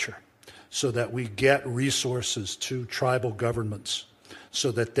aperture so that we get resources to tribal governments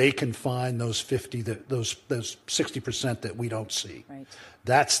so that they can find those 60% that we don't see. Right.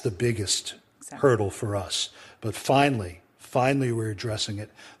 That's the biggest hurdle for us. But finally we're addressing it.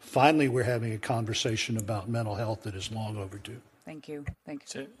 Finally, we're having a conversation about mental health that is long overdue. Thank you.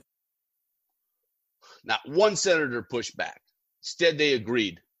 Not one senator pushed back. Instead, they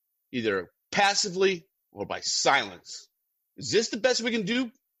agreed, either passively or by silence. Is this the best we can do?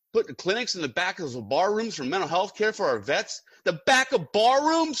 Put the clinics in the back of the bar rooms for mental health care for our vets? The back of bar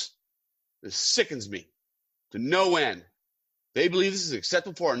rooms? This sickens me to no end. They believe this is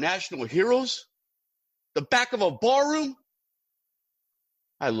acceptable for our national heroes? The back of a bar room?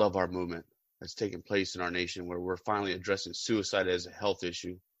 I love our movement that's taking place in our nation where we're finally addressing suicide as a health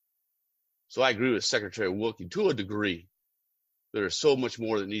issue. So I agree with Secretary Wilkie to a degree. There is so much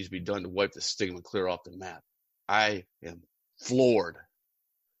more that needs to be done to wipe the stigma clear off the map. I am floored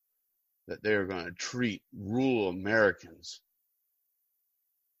that they're going to treat rural Americans,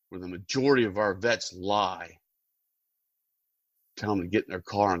 where the majority of our vets lie, tell them to get in their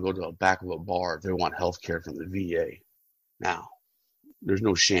car and go to the back of a bar if they want health care from the VA. Now, there's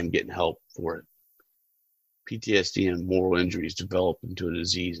no shame getting help for it. PTSD and moral injuries develop into a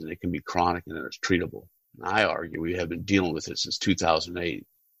disease, and it can be chronic and it's treatable. I argue we have been dealing with it since 2008,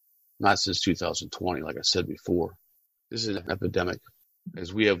 not since 2020, like I said before. This is an epidemic.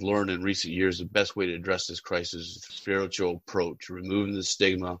 As we have learned in recent years, the best way to address this crisis is a spiritual approach, removing the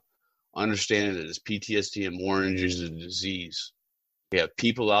stigma, understanding that this PTSD and moral injuries is a disease. We have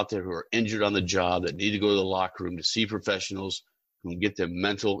people out there who are injured on the job that need to go to the locker room to see professionals who can get them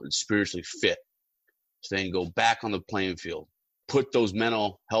mental and spiritually fit so they can go back on the playing field. Put those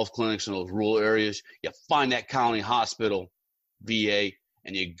mental health clinics in those rural areas. You find that county hospital, VA,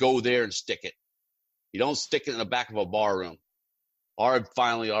 and you go there and stick it. You don't stick it in the back of a bar room. Our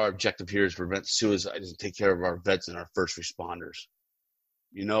objective here is to prevent suicide and take care of our vets and our first responders.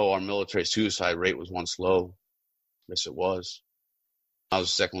 You know, our military suicide rate was once low. Yes, it was. I was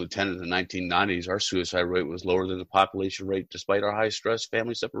a second lieutenant in the 1990s. Our suicide rate was lower than the population rate despite our high-stress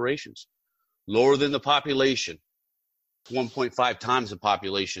family separations. Lower than the population. 1.5 times the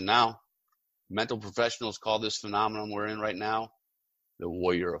population now. Mental professionals call this phenomenon we're in right now the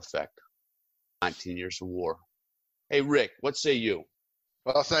warrior effect. 19 years of war. Hey, Rick, what say you?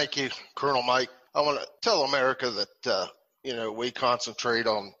 Well, thank you, Colonel Mike. I want to tell America that, we concentrate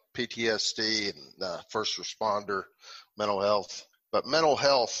on PTSD and first responder mental health. But mental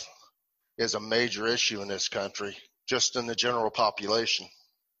health is a major issue in this country, just in the general population.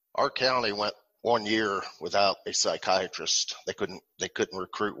 Our county went 1 year without a psychiatrist. They couldn't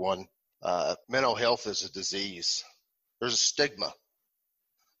recruit one. Mental health is a disease. There's a stigma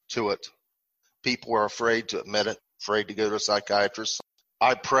to it. People are afraid to admit it, afraid to go to a psychiatrist.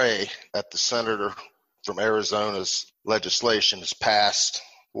 I pray that the senator from Arizona's legislation is passed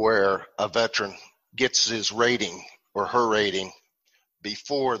where a veteran gets his rating or her rating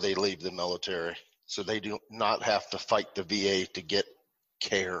before they leave the military, so they do not have to fight the VA to get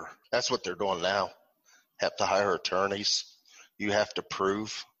care. That's what they're doing now. Have to hire attorneys. You have to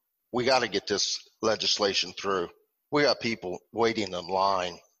prove. We got to get this legislation through. We got people waiting in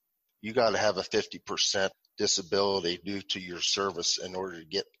line. You got to have a 50% disability due to your service in order to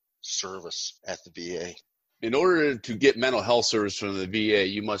get service at the VA. In order to get mental health service from the VA,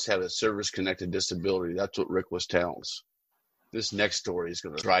 you must have a service-connected disability. That's what Rick was telling us. This next story is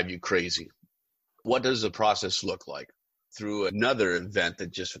going to drive you crazy. What does the process look like? Through another event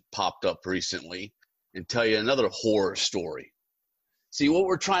that just popped up recently and tell you another horror story. See, what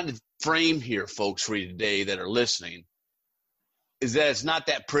we're trying to frame here, folks, for you today that are listening, is that it's not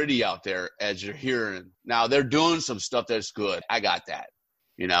that pretty out there as you're hearing. Now, they're doing some stuff that's good. I got that.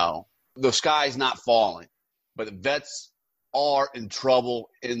 The sky's not falling. But the vets are in trouble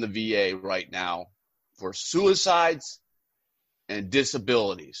in the VA right now for suicides and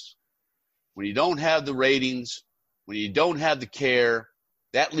disabilities. When you don't have the ratings When you don't have the care,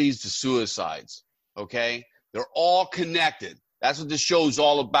 that leads to suicides, okay? They're all connected. That's what this show's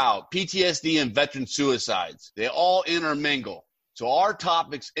all about. PTSD and veteran suicides. They all intermingle. So our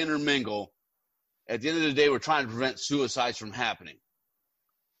topics intermingle. At the end of the day, we're trying to prevent suicides from happening.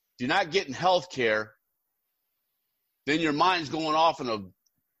 If you're not getting health care, then your mind's going off on a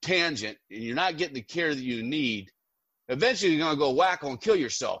tangent, and you're not getting the care that you need. Eventually, you're going to go wacko and kill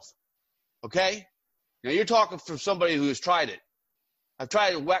yourself, okay? Now, you're talking from somebody who has tried it. I've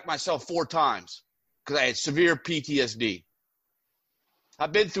tried to whack myself 4 times because I had severe PTSD.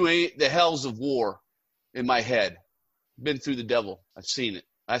 I've been through the hells of war in my head. I've been through the devil. I've seen it.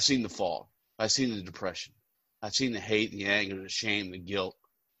 I've seen the fog. I've seen the depression. I've seen the hate, the anger, the shame, the guilt.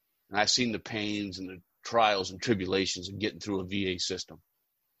 And I've seen the pains and the trials and tribulations of getting through a VA system.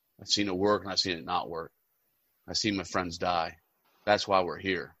 I've seen it work and I've seen it not work. I've seen my friends die. That's why we're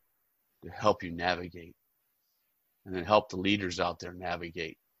here, to help you navigate and then help the leaders out there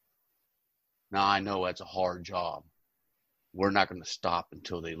navigate. Now, I know that's a hard job. We're not going to stop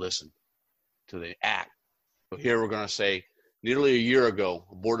until they listen, until they act. So here we're going to say, nearly a year ago,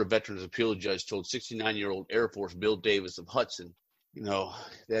 a Board of Veterans Appeal judge told 69-year-old Air Force Bill Davis of Hudson,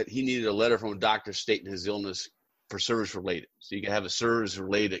 that he needed a letter from a doctor stating his illness for service-related. So you can have a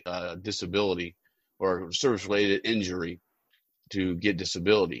service-related disability or a service-related injury to get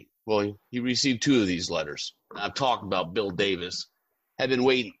disability. Well, he received 2 of these letters. I've talked about Bill Davis, had been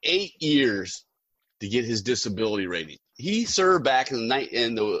waiting 8 years to get his disability rating. He served back in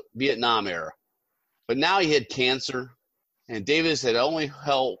the Vietnam era, but now he had cancer, and Davis had only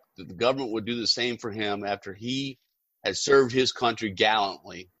hoped that the government would do the same for him after he had served his country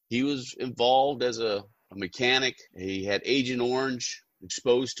gallantly. He was involved as a mechanic. He had Agent Orange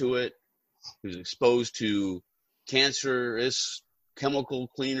exposed to it. He was exposed to cancerous chemical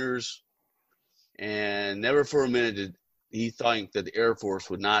cleaners, and never for a minute did he think that the Air Force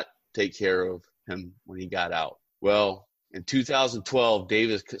would not take care of him when he got out. Well, in 2012,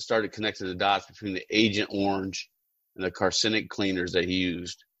 Davis started connecting the dots between the Agent Orange and the carcinic cleaners that he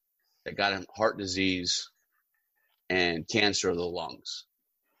used that got him heart disease and cancer of the lungs.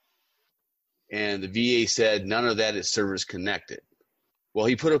 And the VA said none of that is service connected. Well,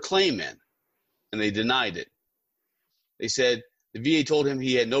 he put a claim in, and they denied it. They said the VA told him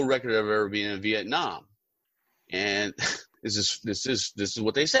he had no record of ever being in Vietnam. And this is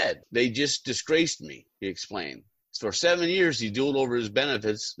what they said. They just disgraced me, he explained. For 7 years, he dueled over his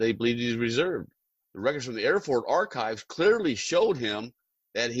benefits. They believed he was reserved. The records from the Air Force archives clearly showed him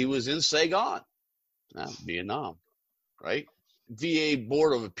that he was in Saigon, not Vietnam, right? VA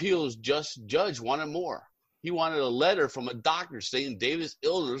Board of Appeals judge wanted more. He wanted a letter from a doctor saying Davis'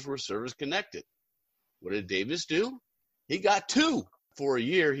 illness were service-connected. What did Davis do? He got 2. For a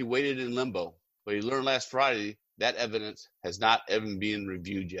year, he waited in limbo. But he learned last Friday that evidence has not even been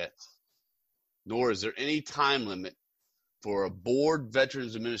reviewed yet. Nor is there any time limit for a Board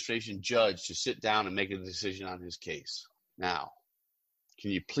Veterans Administration judge to sit down and make a decision on his case. Now,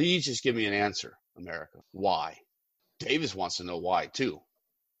 can you please just give me an answer, America? Why? Davis wants to know why, too.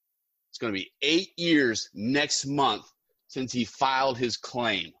 It's going to be 8 years next month since he filed his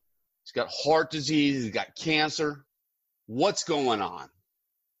claim. He's got heart disease. He's got cancer. What's going on?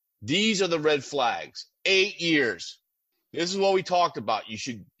 These are the red flags. 8 years. This is what we talked about. You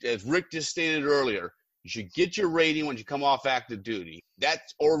should, as Rick just stated earlier, you should get your rating when you come off active duty.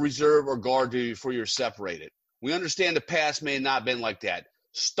 That's or reserve or guard duty before you're separated. We understand the past may not have been like that.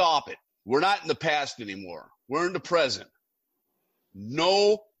 Stop it. We're not in the past anymore. We're in the present.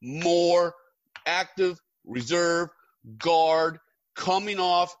 No more active, reserve, guard, coming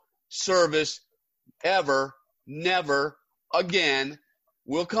off service ever, never again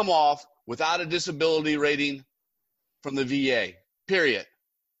will come off without a disability rating from the VA, period.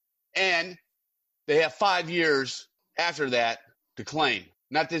 And they have 5 years after that to claim,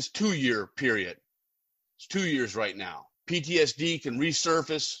 not this 2-year period. It's 2 years right now. PTSD can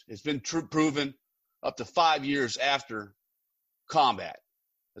resurface. It's been proven up to 5 years after combat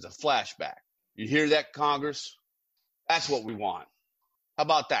as a flashback. You hear that, Congress? That's what we want. How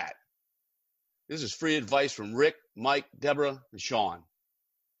about that? This is free advice from Rick, Mike, Deborah, and Sean.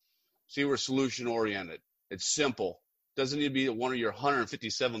 See, we're solution-oriented. It's simple. Doesn't need to be one of your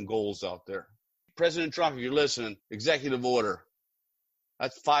 157 goals out there. President Trump, if you're listening, executive order.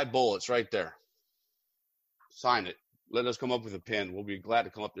 That's 5 bullets right there. Sign it. Let us come up with a pen. We'll be glad to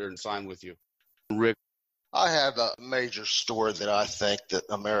come up there and sign with you. Rick. I have a major story that I think that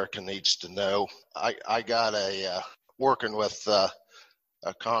America needs to know. I got working with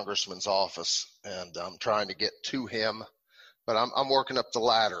a congressman's office, and I'm trying to get to him, but I'm working up the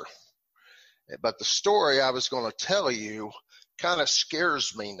ladder. But the story I was going to tell you kind of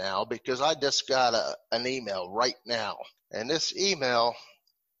scares me now because I just got an email right now. And this email,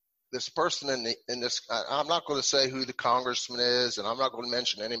 this person in this, I'm not going to say who the congressman is, and I'm not going to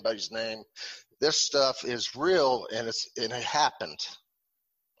mention anybody's name. This stuff is real, and it happened.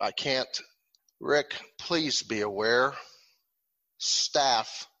 I can't. Rick, please be aware.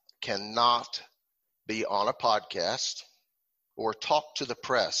 Staff cannot be on a podcast or talk to the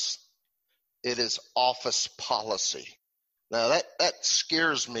press. It is office policy. Now that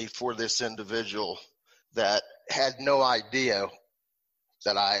scares me for this individual that had no idea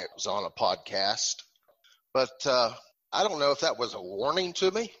that I was on a podcast. But I don't know if that was a warning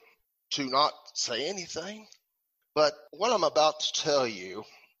to me to not say anything. But what I'm about to tell you,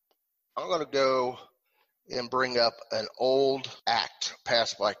 I'm going to go and bring up an old act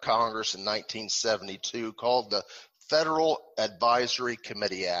passed by Congress in 1972 called the Federal Advisory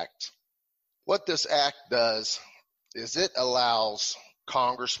Committee Act. What this act does is it allows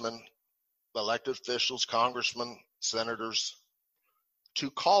congressmen, elected officials, congressmen, senators to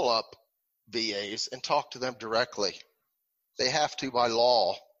call up VAs and talk to them directly. They have to by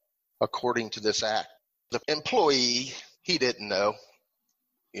law, according to this act. The employee, he didn't know,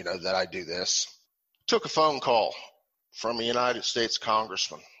 that I do this, took a phone call from a United States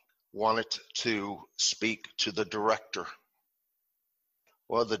congressman, wanted to speak to the director.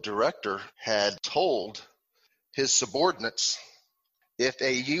 Well, the director had told his subordinates, if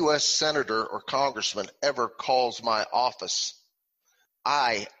a U.S. senator or congressman ever calls my office,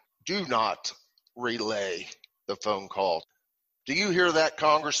 I do not relay the phone call. Do you hear that,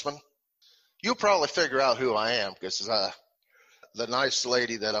 Congressman? You'll probably figure out who I am because the nice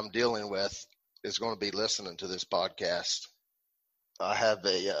lady that I'm dealing with is going to be listening to this podcast. I have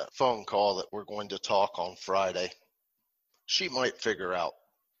a phone call that we're going to talk on Friday. She might figure out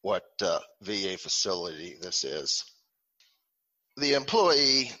what VA facility this is. The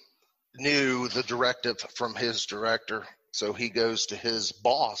employee knew the directive from his director, so he goes to his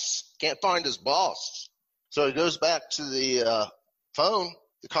boss. Can't find his boss. So he goes back to the phone.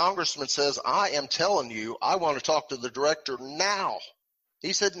 The congressman says, I am telling you, I want to talk to the director now.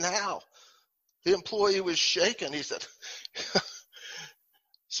 He said, now. The employee was shaken. He said,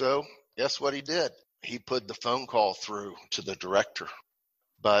 so guess what he did? He put the phone call through to the director.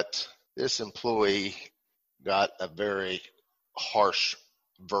 But this employee got a very harsh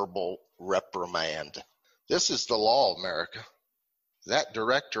verbal reprimand. This is the law, America. That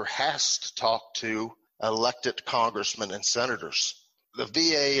director has to talk to elected congressmen and senators. The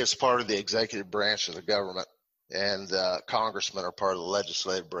VA is part of the executive branch of the government, and congressmen are part of the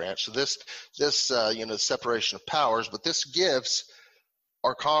legislative branch. So this separation of powers, but this gives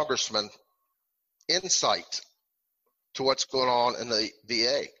our congressmen insight to what's going on in the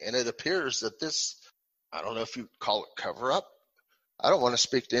VA. And it appears that this, I don't know if you call it cover up. I don't want to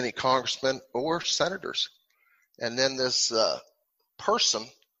speak to any congressmen or senators. And then this person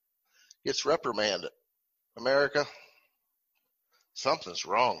gets reprimanded. America, something's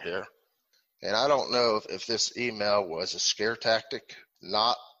wrong here. And I don't know if this email was a scare tactic,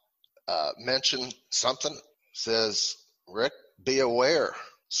 not mention something. Says, Rick, be aware,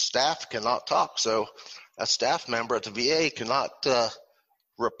 staff cannot talk. So a staff member at the VA cannot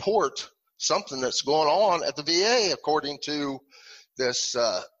report something that's going on at the VA, according to this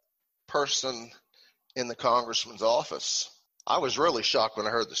person in the congressman's office. I was really shocked when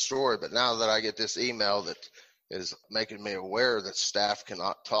I heard the story, but now that I get this email that is making me aware that staff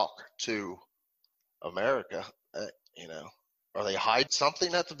cannot talk to America, are they hiding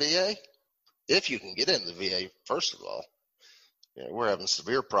something at the VA? If you can get in the VA, first of all, we're having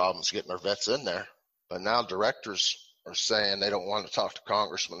severe problems getting our vets in there. But now directors are saying they don't want to talk to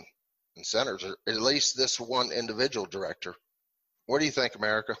congressmen and senators, or at least this one individual director. What do you think,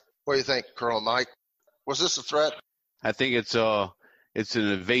 America? What do you think, Colonel Mike? Was this a threat? I think it's an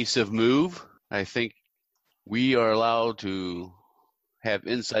evasive move. I think we are allowed to have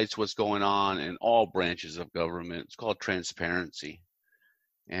insights what's going on in all branches of government. It's called transparency.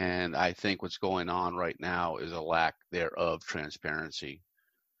 And I think what's going on right now is a lack thereof transparency.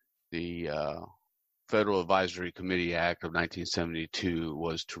 The Federal Advisory Committee Act of 1972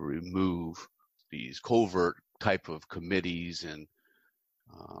 was to remove these covert type of committees and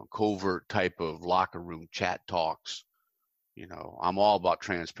covert type of locker room chat talks. I'm all about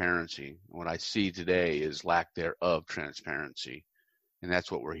transparency. What I see today is lack thereof transparency. And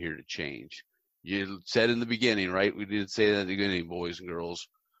that's what we're here to change. You said in the beginning, right? We did say that at the beginning, boys and girls.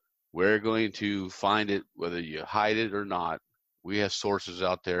 We're going to find it, whether you hide it or not. We have sources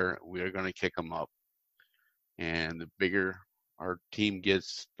out there. We are going to kick them up. And the bigger our team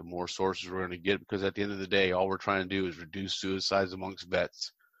gets, the more sources we're going to get, because at the end of the day, all we're trying to do is reduce suicides amongst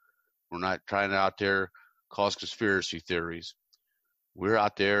vets. We're not trying to out there cause conspiracy theories. We're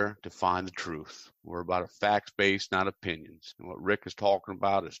out there to find the truth. We're about a facts-based, not opinions. And what Rick is talking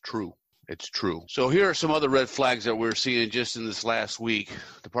about is true. It's true. So here are some other red flags that we're seeing just in this last week.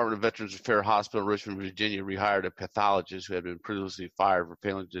 Department of Veterans Affairs Hospital in Richmond, Virginia rehired a pathologist who had been previously fired for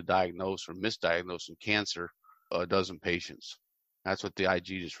failing to diagnose or misdiagnosing cancer a dozen patients. That's what the IG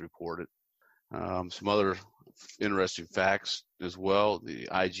just reported. Some other interesting facts as well. The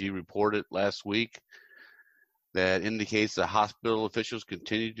IG reported last week that indicates that hospital officials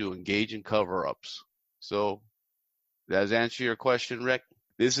continue to engage in cover-ups. So, does that answer your question, Rick?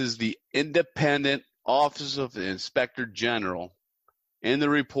 This is the Independent Office of the Inspector General in the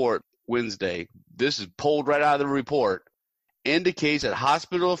report Wednesday. This is pulled right out of the report. Indicates that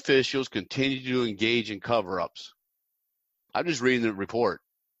hospital officials continue to engage in cover-ups. I'm just reading the report.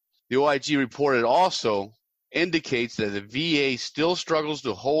 The OIG report also indicates that the VA still struggles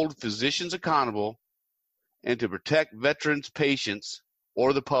to hold physicians accountable and to protect veterans, patients,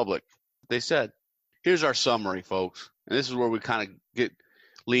 or the public. They said, here's our summary, folks. And this is where we kind of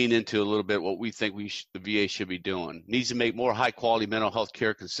lean into a little bit what we think the VA should be doing. Needs to make more high-quality mental health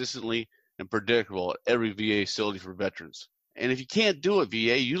care consistently and predictable at every VA facility for veterans. And if you can't do it,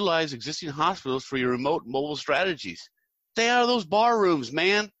 VA, utilize existing hospitals for your remote mobile strategies. Stay out of those bar rooms,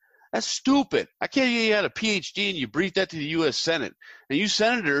 man. That's stupid. I can't believe you had a PhD and you briefed that to the U.S. Senate. And you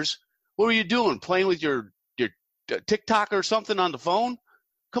senators, what were you doing? Playing with your TikTok or something on the phone?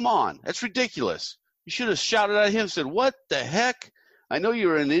 Come on. That's ridiculous. You should have shouted at him and said, what the heck? I know you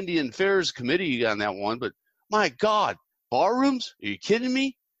were in Indian Affairs Committee on that one, but my God, bar rooms? Are you kidding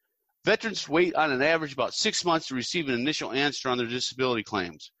me? Veterans wait on an average about 6 months to receive an initial answer on their disability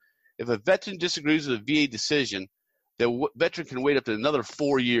claims. If a veteran disagrees with a VA decision, the veteran can wait up to another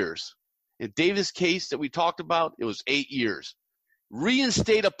 4 years. In Davis' case that we talked about, it was 8 years.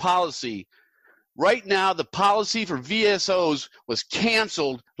 Reinstate a policy. Right now, the policy for VSOs was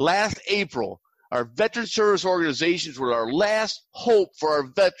canceled last April. Our veteran service organizations were our last hope for our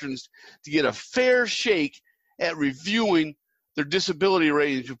veterans to get a fair shake at reviewing their disability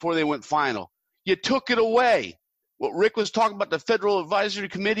ratings before they went final. You took it away. What Rick was talking about, the Federal Advisory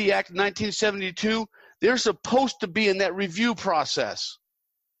Committee Act of 1972, they're supposed to be in that review process.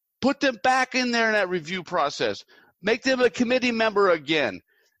 Put them back in there in that review process. Make them a committee member again.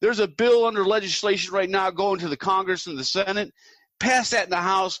 There's a bill under legislation right now going to the Congress and the Senate. Pass that in the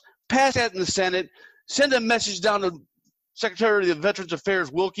House. Pass that in the Senate. Send a message down to Secretary of Veterans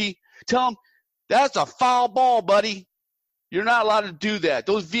Affairs Wilkie. Tell him, that's a foul ball, buddy. You're not allowed to do that.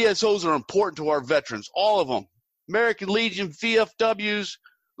 Those VSOs are important to our veterans, all of them. American Legion, VFWs,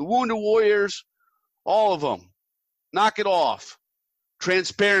 the Wounded Warriors, all of them. Knock it off.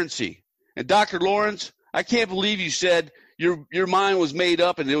 Transparency. And Dr. Lawrence, I can't believe you said your mind was made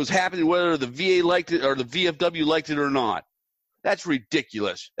up and it was happening whether the VA liked it or the VFW liked it or not. That's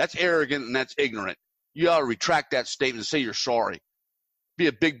ridiculous. That's arrogant and that's ignorant. You ought to retract that statement and say you're sorry. Be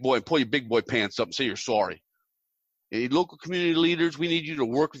a big boy and pull your big boy pants up and say you're sorry. And local community leaders, we need you to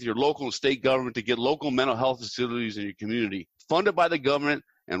work with your local and state government to get local mental health facilities in your community, funded by the government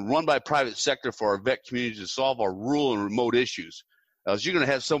and run by private sector for our vet communities to solve our rural and remote issues. Else you're going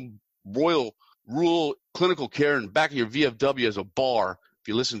to have some rural clinical care in the back of your VFW as a bar if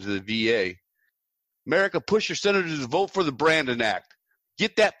you listen to the VA. America, push your senators to vote for the Brandon Act.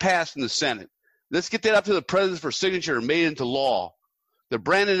 Get that passed in the Senate. Let's get that up to the president for signature and made into law. The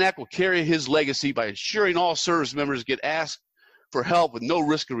Brandon Act will carry his legacy by ensuring all service members get asked for help with no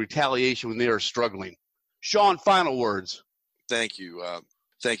risk of retaliation when they are struggling. Sean, final words. Thank you.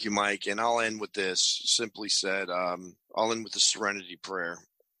 Thank you, Mike. And I'll end with this. Simply said, I'll end with the serenity prayer,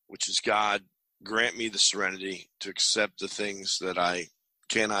 which is, God, grant me the serenity to accept the things that I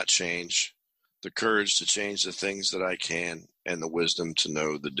cannot change, the courage to change the things that I can, and the wisdom to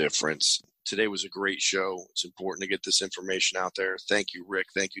know the difference. Today was a great show. It's important to get this information out there. Thank you, Rick.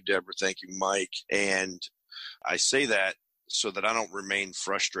 Thank you, Deborah. Thank you, Mike. And I say that so that I don't remain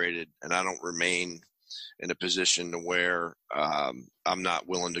frustrated and I don't remain in a position to where I'm not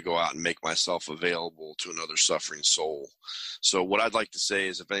willing to go out and make myself available to another suffering soul. So what I'd like to say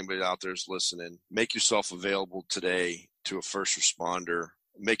is, if anybody out there is listening, make yourself available today to a first responder.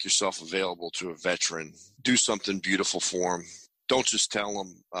 Make yourself available to a veteran. Do something beautiful for them. Don't just tell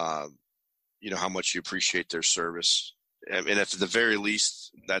them, how much you appreciate their service. And if at the very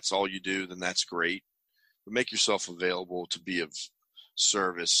least that's all you do, then that's great. But make yourself available to be of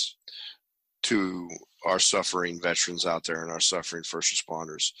service to our suffering veterans out there and our suffering first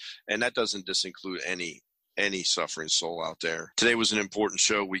responders. And that doesn't disinclude any any suffering soul out there. Today was an important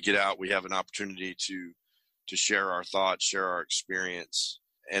show. We get out, we have an opportunity to share our thoughts, share our experience.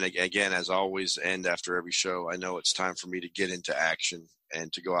 And again, as I always end after every show, I know it's time for me to get into action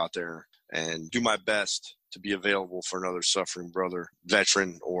and to go out there and do my best to be available for another suffering brother,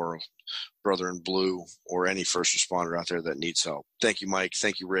 veteran, or brother in blue, or any first responder out there that needs help. Thank you, Mike.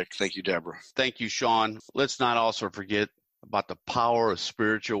 Thank you, Rick. Thank you, Deborah. Thank you, Sean. Let's not also forget about the power of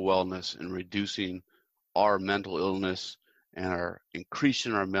spiritual wellness in reducing our mental illness and our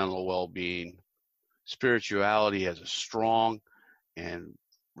increasing our mental well-being. Spirituality has a strong and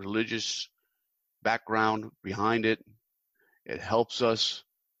religious background behind it. It helps us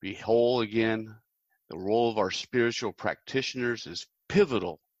be whole again. The role of our spiritual practitioners is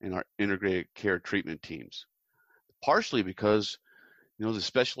pivotal in our integrated care treatment teams, partially because, the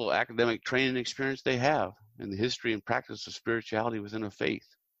special academic training experience they have and the history and practice of spirituality within a faith.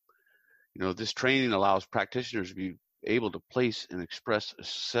 This training allows practitioners to be able to place and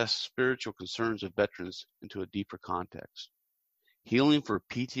assess spiritual concerns of veterans into a deeper context. Healing for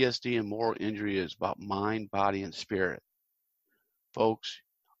PTSD and moral injury is about mind, body, and spirit. Folks,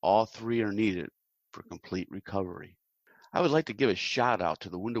 all three are needed for complete recovery. I would like to give a shout out to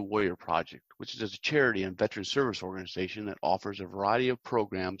the Wounded Warrior Project, which is a charity and veteran service organization that offers a variety of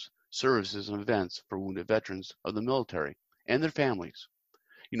programs, services, and events for wounded veterans of the military and their families.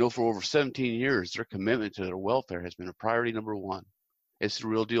 For over 17 years, their commitment to their welfare has been a priority number one. It's the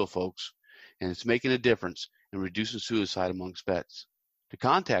real deal, folks, and it's making a difference in reducing suicide amongst vets. To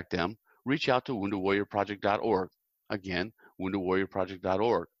contact them, reach out to woundedwarriorproject.org. Again,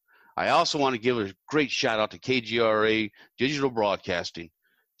 woundedwarriorproject.org. I also want to give a great shout out to KGRA Digital Broadcasting.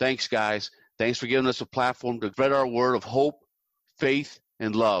 Thanks, guys. Thanks for giving us a platform to spread our word of hope, faith,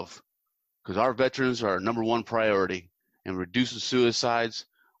 and love, because our veterans are our number one priority. And reducing suicides,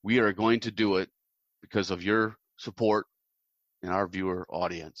 we are going to do it because of your support and our viewer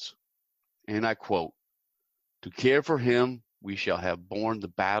audience. And I quote, "To care for him, we shall have borne the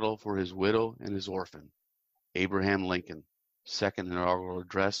battle for his widow and his orphan." Abraham Lincoln, Second Inaugural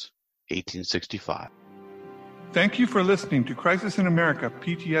Address, 1865. Thank you for listening to Crisis in America,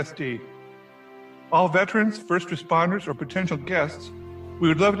 PTSD. All veterans, first responders, or potential guests, we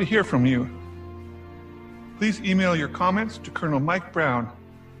would love to hear from you. Please email your comments to Colonel Mike Brown.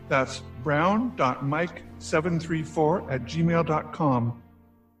 That's brown.mike734@gmail.com.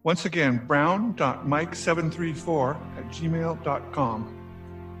 Once again, brown.mike734@gmail.com.